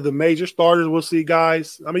a lot of the major starters. We'll see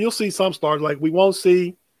guys. I mean, you'll see some starters. Like, we won't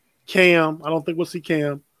see Cam. I don't think we'll see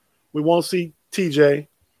Cam. We won't see TJ.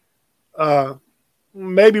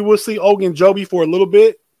 Maybe we'll see Ogunjobi for a little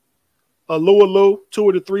bit. Alualu, 2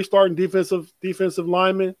 of the 3 starting defensive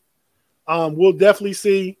linemen. We'll definitely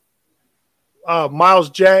see Miles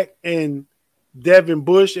Jack and Devin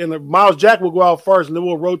Bush, and Miles Jack will go out first, and then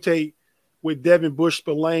we'll rotate with Devin Bush,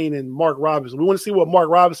 Spillane, and Mark Robinson. We want to see what Mark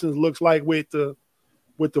Robinson looks like with the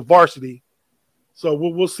varsity. So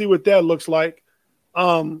we'll see what that looks like.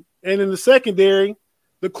 And in the secondary,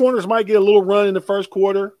 the corners might get a little run in the first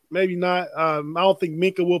quarter. Maybe not. I don't think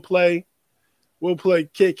Minka will play. We'll play.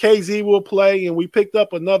 KZ will play, and we picked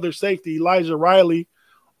up another safety, Elijah Riley,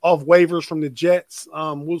 off waivers from the Jets.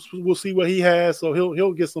 We'll see what he has, so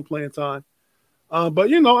he'll get some playing time.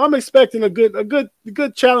 But I'm expecting a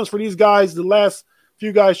good challenge for these guys. The last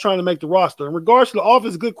few guys trying to make the roster. In regards to the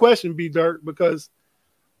offense, good question, B-Dirt, because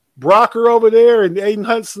Brocker over there and Aiden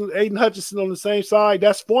Hutchinson on the same side,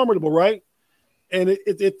 that's formidable, right? And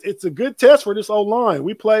it's a good test for this O-line.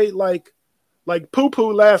 We played like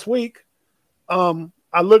poo-poo last week.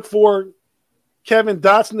 I look for Kevin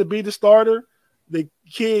Dotson to be the starter. The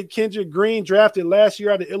kid Kendrick Green, drafted last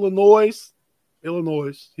year out of Illinois.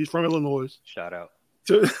 He's from Illinois. Shout out.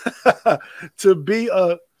 To be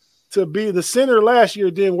the center last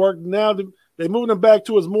year didn't work. Now they moved him back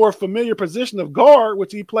to his more familiar position of guard,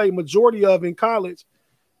 which he played majority of in college,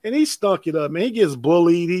 and he stunk it up, man. He gets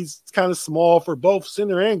bullied. He's kind of small for both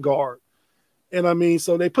center and guard. And I mean,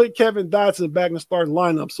 so they put Kevin Dotson back in the starting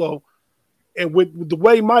lineup. So, and with the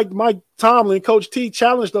way Mike Tomlin, Coach T,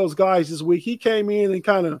 challenged those guys this week, he came in and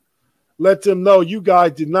kind of let them know, you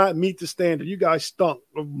guys did not meet the standard. You guys stunk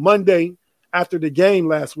Monday after the game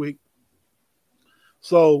last week.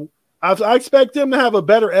 So I expect them to have a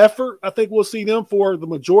better effort. I think we'll see them for the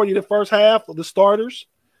majority of the first half of the starters,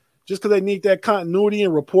 just because they need that continuity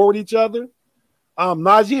and rapport with each other.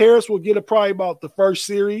 Najee Harris will get probably about the first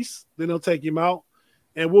series. Then they'll take him out.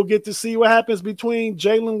 And we'll get to see what happens between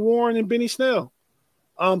Jaylen Warren and Benny Snell.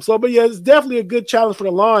 But yeah, it's definitely a good challenge for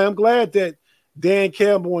the line. I'm glad that Dan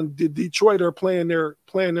Campbell and Detroit are playing their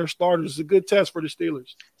starters. It's a good test for the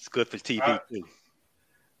Steelers. It's good for TV too.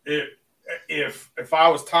 If I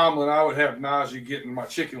was Tomlin, I would have Najee getting my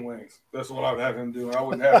chicken wings. That's what I would have him do. I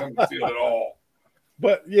wouldn't have him in the field at all.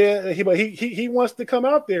 But yeah, he wants to come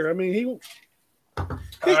out there. I mean,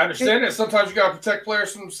 I understand that sometimes you got to protect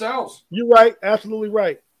players from themselves. You're right, absolutely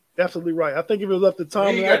right. Absolutely right. I think if it was up to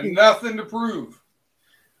Tom, he got nothing to prove.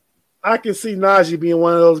 I can see Najee being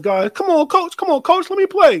one of those guys. Come on, coach. Come on, coach. Let me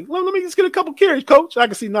play. Let me just get a couple carries, coach. I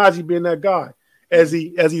can see Najee being that guy as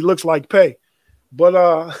he looks like Pay.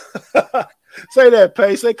 But say that,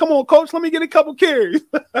 Pay. Say, come on, coach. Let me get a couple carries.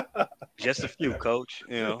 Just a few, coach.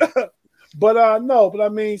 But no. But I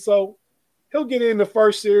mean, so he'll get in the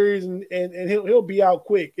first series and he'll be out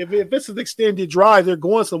quick. If it's an extended drive, they're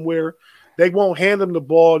going somewhere. They won't hand him the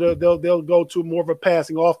ball. They'll go to more of a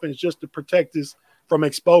passing offense just to protect him from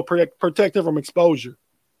exposure.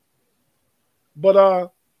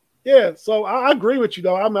 But yeah, so I agree with you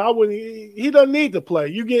though. I mean, I wouldn't. He doesn't need to play.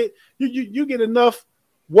 You get enough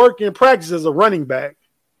work in practice as a running back.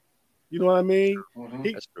 You know what I mean? Mm-hmm.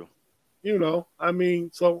 That's true. You know, I mean,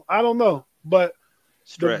 so I don't know, but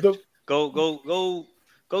stretch. Go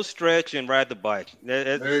stretch and ride the bike.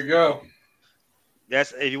 There you go.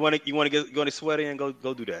 That's if you want to go to sweaty and go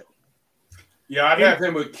do that. Yeah, I'd have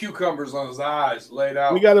him with cucumbers on his eyes laid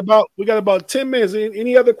out. We got about 10 minutes.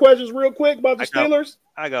 Any other questions real quick about the Steelers?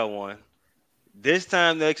 I got one. This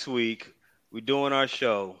time next week, we're doing our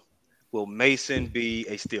show. Will Mason be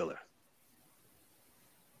a Steeler?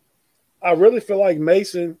 I really feel like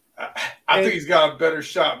Mason. I think he's got a better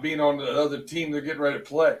shot being on the other team they're getting ready to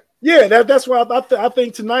play. Yeah, that's why I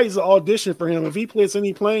think tonight is an audition for him. If he plays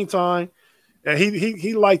any playing time and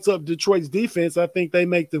he lights up Detroit's defense, I think they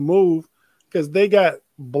make the move. Because they got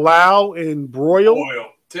Blau and Broyle.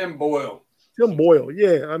 Tim Boyle.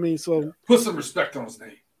 Yeah. I mean, so put some respect on his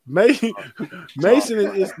name.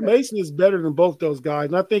 Mason is better than both those guys.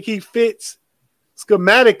 And I think he fits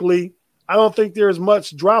schematically. I don't think there's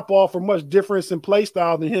much drop off or much difference in play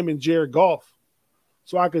style than him and Jared Goff.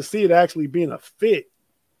 So I could see it actually being a fit,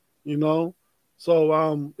 you know.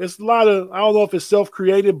 So it's a lot of, I don't know if it's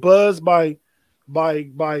self-created buzz by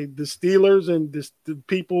the Steelers and the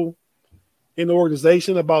people in the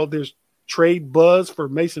organization about their trade buzz for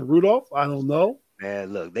Mason Rudolph. I don't know.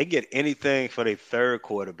 Man, look, they get anything for their third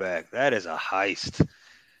quarterback. That is a heist.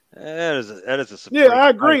 That is a yeah, I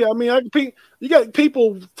agree. Heist. I mean, you got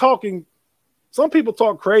people talking. Some people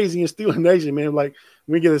talk crazy in Steelers Nation, man. Like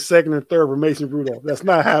we get a second and third for Mason Rudolph. That's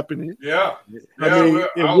not happening. Yeah. I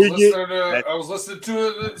was listening to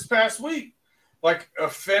it this past week. Like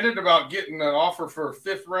offended about getting an offer for a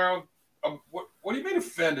fifth round. What do you mean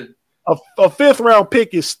offended? A fifth round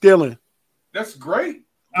pick is stealing. That's great.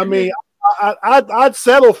 I mean, I'd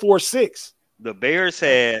settle for 6. The Bears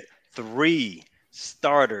had 3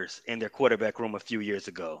 starters in their quarterback room a few years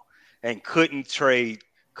ago, and couldn't trade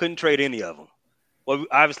any of them. Well,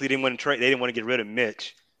 obviously they didn't want to trade. They didn't want to get rid of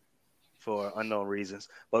Mitch for unknown reasons.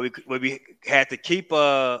 But we had to keep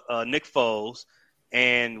Nick Foles,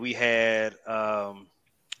 and we had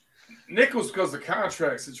Nick was because of the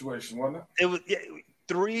contract situation, wasn't it? It was. Yeah,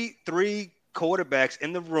 three quarterbacks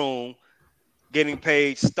in the room getting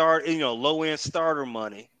paid low end starter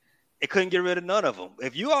money. It couldn't get rid of none of them.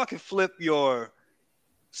 If you all can flip your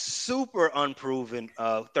super unproven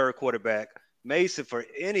third quarterback Mason for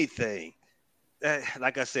anything,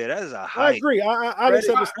 like I said, that is a high. I agree. I just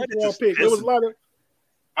said the second round pick. There was a lot of.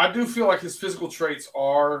 I do feel like his physical traits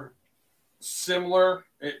are similar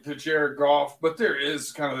to Jared Goff, but there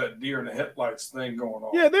is kind of that deer in the headlights thing going on.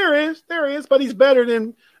 Yeah, there is, but he's better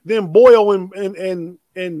than Boyle and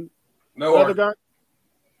no other guy.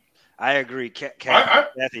 I agree. He can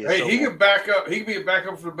back up. He can be a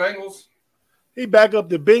backup for the Bengals. He back up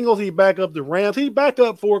the Bengals. He back up the Rams. He back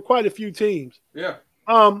up for quite a few teams. Yeah.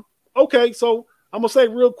 Okay, so I'm gonna say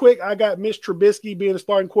real quick, I got Mitch Trubisky being a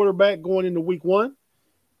starting quarterback going into week 1.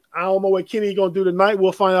 I don't know what Kenny's going to do tonight.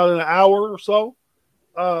 We'll find out in an hour or so.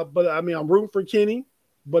 But, I mean, I'm rooting for Kenny.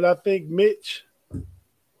 But I think Mitch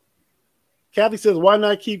 – Kathy says, why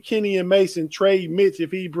not keep Kenny and Mason? Trade Mitch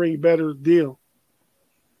if he bring better deal.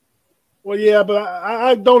 Well, yeah, but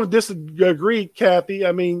I don't disagree, Kathy.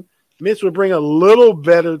 I mean, Mitch would bring a little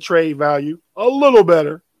better trade value. A little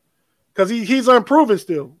better. Because he's unproven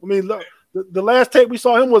still. I mean, the last tape we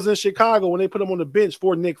saw him was in Chicago when they put him on the bench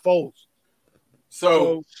for Nick Foles.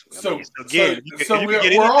 So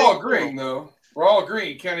we're all agreeing, though. We're all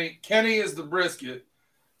agreeing. Kenny is the brisket.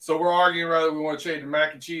 So we're arguing whether we want to change the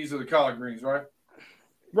mac and cheese or the collard greens, right?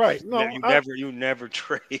 Right. No, you never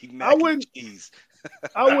trade mac and cheese.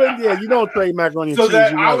 I wouldn't. Yeah, you don't trade macaroni and cheese. So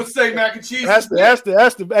I would say mac and cheese. That's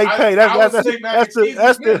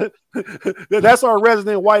our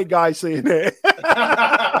resident white guy saying that.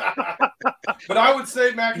 But I would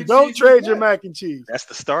say mac and cheese. Don't trade your mac and cheese. That's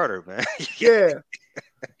the starter, man. Yeah.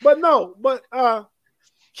 But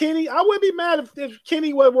Kenny, I wouldn't be mad if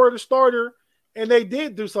Kenny were the starter and they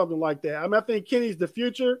did do something like that. I mean, I think Kenny's the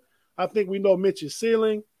future. I think we know Mitch's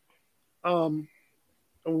ceiling.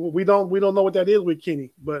 We don't know what that is with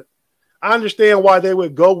Kenny, but I understand why they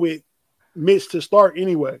would go with Mitch to start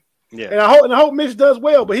anyway. Yeah. And I hope Mitch does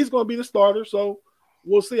well, but he's going to be the starter, so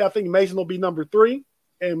we'll see. I think Mason will be number 3,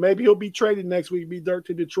 and maybe he'll be traded next week, be dirt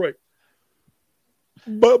to Detroit.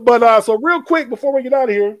 But so real quick before we get out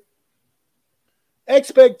of here,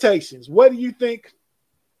 expectations. What do you think?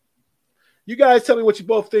 You guys tell me what you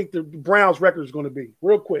both think the Browns' record is going to be.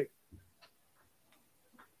 Real quick.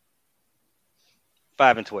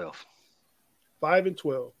 5-12.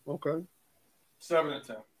 5-12. Okay.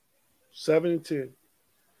 7-10. 7-10.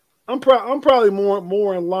 I'm probably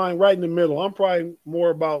more in line, right in the middle. I'm probably more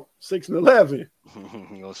about 6-11.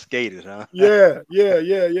 You gonna skate it, huh? Yeah.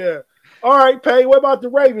 All right, Pay. What about the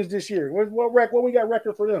Ravens this year? What we got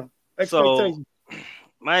record for them? Expectations. So,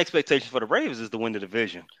 my expectation for the Ravens is to win the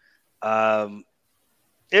division.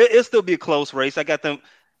 It'll still be a close race. I got them.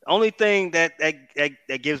 Only thing that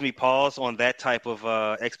gives me pause on that type of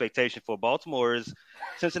expectation for Baltimore is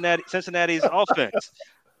Cincinnati's offense.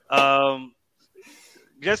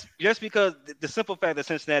 Just because the simple fact that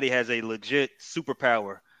Cincinnati has a legit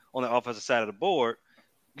superpower on the offensive side of the board,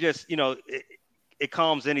 it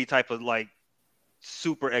calms any type of like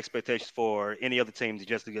super expectations for any other team to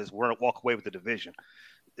just walk away with the division.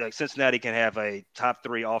 Like Cincinnati can have a top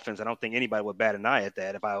 3 offense. I don't think anybody would bat an eye at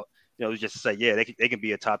that. If I, just to say, yeah, they can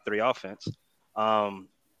be a top 3 offense.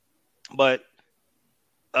 But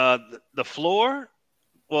the floor,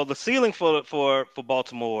 well, the ceiling for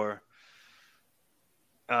Baltimore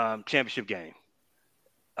championship game.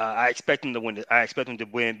 I expect them to win. I expect them to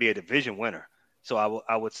be a division winner. So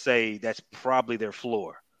I would say that's probably their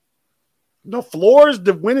floor. The floor is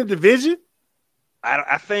to win a division?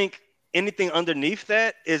 I think anything underneath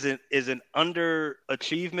that is an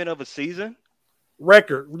underachievement of a season.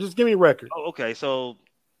 Record. Just give me record. Oh, okay. So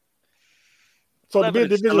to be a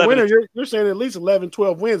division winner, you're saying at least 11,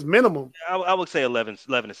 12 wins minimum. I would say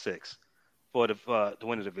 11-6 for to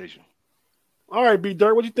win the division. All right, B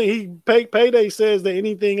Dirt. What do you think? Payday says that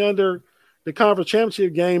anything under the conference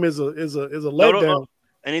championship game is a letdown. No.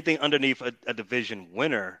 Anything underneath a division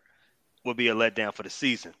winner will be a letdown for the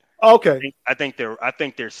season. Okay. I think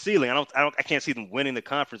their ceiling. I can't see them winning the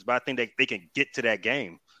conference, but I think they can get to that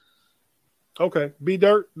game. Okay. B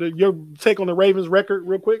Dirt, your take on the Ravens record,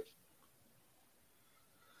 real quick.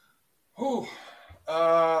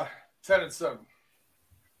 10-7.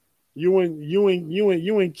 You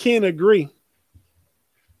and Ken agree.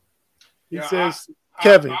 He says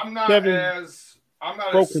Kevin. I'm not Kevin as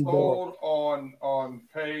sold on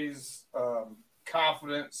Pay's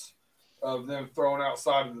confidence of them throwing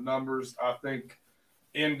outside of the numbers. I think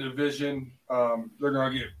in division, they're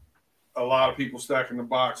going to get a lot of people stacking the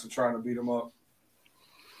box and trying to beat them up.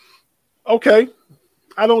 Okay.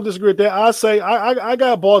 I don't disagree with that. I say I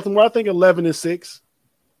got Baltimore. I think 11-6.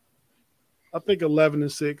 I think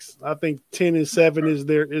 11-6. I think 10-7 is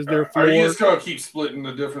their floor. Are you just going to keep splitting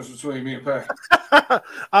the difference between me and Pat?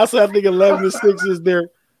 I say I think 11-6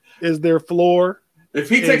 is their floor. If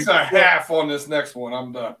he takes a half on this next one,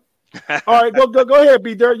 I'm done. All right, go ahead,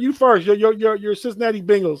 B Dirt. You first. Your Cincinnati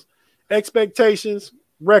Bengals expectations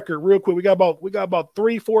record, real quick. We got about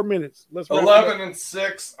 3-4 minutes. Let's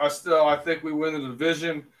 11-6. I think we win the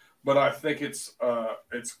division, but I think it's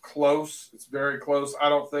close. It's very close. I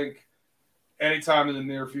don't think anytime in the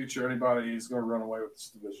near future anybody is going to run away with this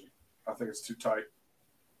division. I think it's too tight.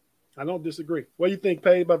 I don't disagree. What do you think,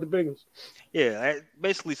 Pay, about the Bengals? Yeah,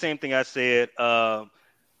 basically same thing I said. I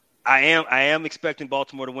am expecting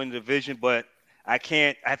Baltimore to win the division, but I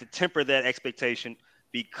have to temper that expectation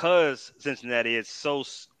because Cincinnati is so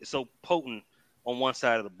potent on one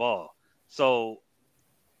side of the ball. So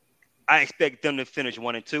I expect them to finish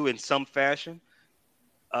 1-2 in some fashion.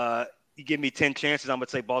 You give me 10 chances, I'm going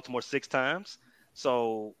to say Baltimore 6 times.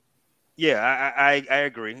 So, yeah, I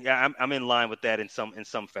agree. Yeah, I'm in line with that in some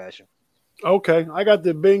fashion. Okay, I got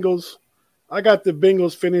the Bengals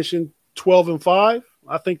finishing 12-5.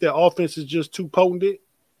 I think their offense is just too potent.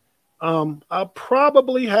 I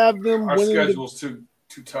probably have them. Our schedule's too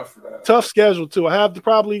tough for that. Tough schedule too. I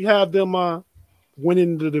probably have them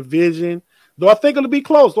winning the division. Though I think it'll be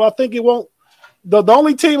close. Though I think it won't. The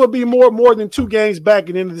only team will be more than 2 games back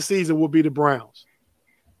at the end of the season will be the Browns.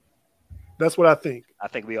 That's what I think. I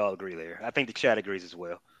think we all agree there. I think the chat agrees as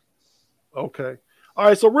well. Okay. All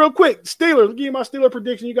right. So real quick, Steelers. I'll give you my Steeler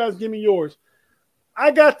prediction. You guys give me yours. I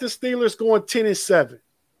got the Steelers going 10-7.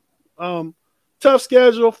 Tough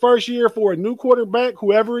schedule. First year for a new quarterback,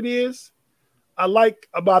 whoever it is. I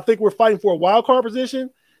think we're fighting for a wild card position.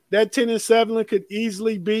 That 10-7 could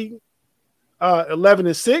easily be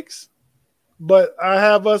 11-6. But I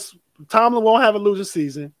have us. Tomlin won't have a losing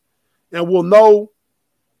season. and we'll know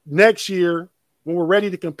next year when we're ready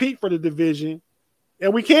to compete for the division.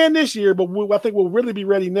 And we can this year, but I think we'll really be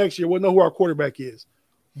ready next year. We'll know who our quarterback is.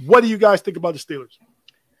 What do you guys think about the Steelers?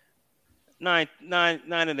 9-8,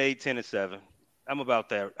 10-7. I'm about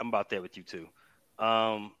there. I'm about there with you too.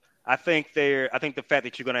 I think the fact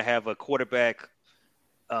that you're going to have a quarterback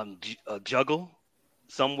juggle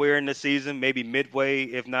somewhere in the season, maybe midway,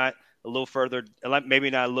 if not a little further, maybe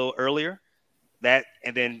not a little earlier. That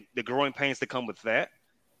and then the growing pains that come with that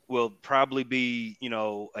will probably be,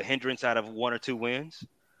 a hindrance out of 1 or 2 wins.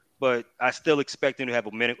 But I still expect them to have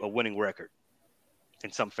a winning record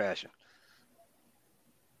in some fashion.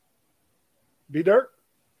 B-Dirt?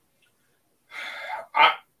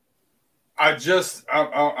 I'm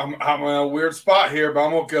in a weird spot here, but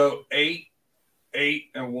I'm gonna go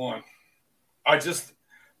 8-1. I just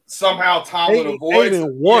somehow Tomlin avoids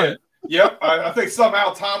 8-1. Yep, I think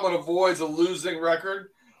somehow Tomlin avoids a losing record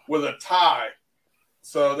with a tie.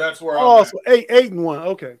 So that's where I'm at. So 8-1.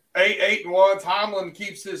 Okay. 8-1. Tomlin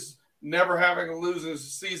keeps his never having a losing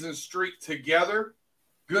season streak together.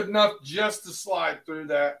 Good enough just to slide through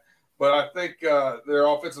that. But I think their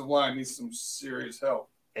offensive line needs some serious help.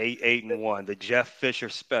 8-1, the Jeff Fisher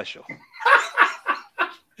special.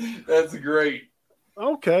 That's great.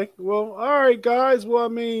 Okay. Well, all right, guys. Well, I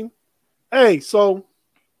mean, hey, so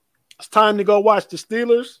it's time to go watch the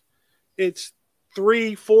Steelers. It's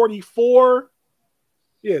 3:44.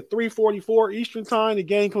 Yeah, 3:44 Eastern time. The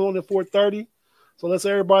game comes on at 4:30. So let's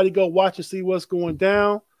everybody go watch and see what's going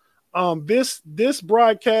down. This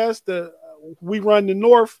broadcast, we run the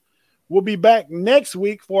North. We'll be back next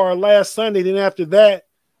week for our last Sunday. Then after that,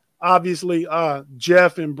 obviously,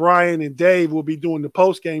 Jeff and Brian and Dave will be doing the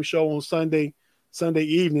post-game show on Sunday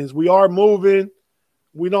evenings. We are moving.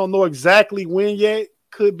 We don't know exactly when yet.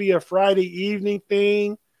 Could be a Friday evening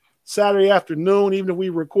thing, Saturday afternoon, even if we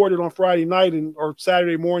record it on Friday night or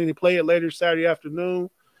Saturday morning and play it later Saturday afternoon.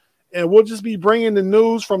 And we'll just be bringing the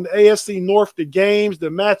news from the AFC North, the games, the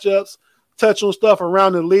matchups, touch on stuff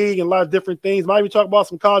around the league and a lot of different things. Might even talk about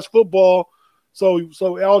some college football. So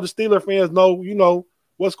all the Steeler fans know,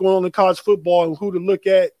 what's going on in college football and who to look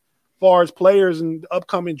at as far as players and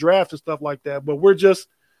upcoming drafts and stuff like that. But we're just,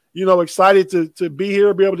 excited to be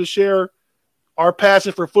here, be able to share our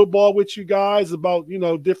passion for football with you guys about,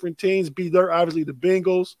 different teams. B-Dirt, obviously the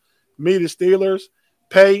Bengals, me, the Steelers.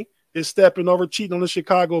 Pay is stepping over, cheating on the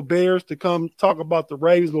Chicago Bears to come talk about the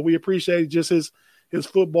Ravens, but we appreciate just his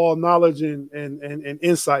football knowledge and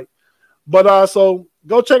insight. But so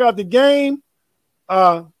go check out the game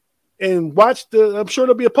and watch I'm sure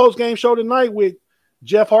there'll be a post-game show tonight with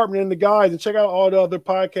Jeff Hartman and the guys, and check out all the other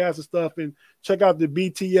podcasts and stuff, and check out the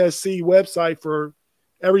BTSC website for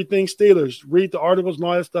everything Steelers. Read the articles and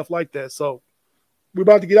all that stuff like that. So we're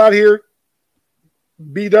about to get out of here.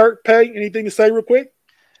 B-Dirt, Pay, anything to say real quick?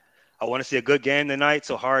 I want to see a good game tonight,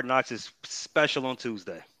 so Hard Knocks is special on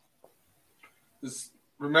Tuesday. Just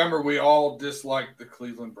remember, we all dislike the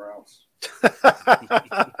Cleveland Browns.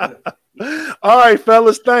 All right,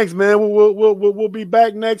 fellas. Thanks, man. We'll be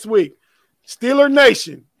back next week. Steeler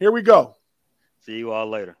Nation, here we go. See you all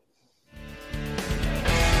later.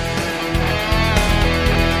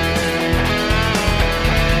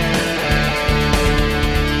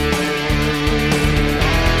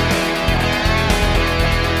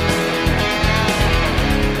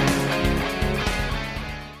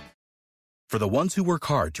 For the ones who work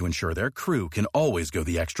hard to ensure their crew can always go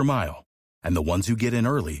the extra mile, and the ones who get in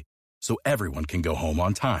early so everyone can go home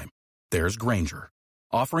on time, there's Grainger,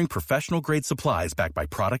 offering professional-grade supplies backed by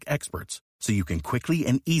product experts so you can quickly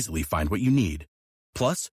and easily find what you need.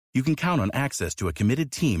 Plus, you can count on access to a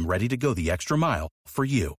committed team ready to go the extra mile for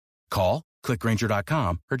you. Call, click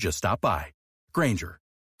Grainger.com, or just stop by. Grainger,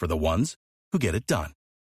 for the ones who get it done.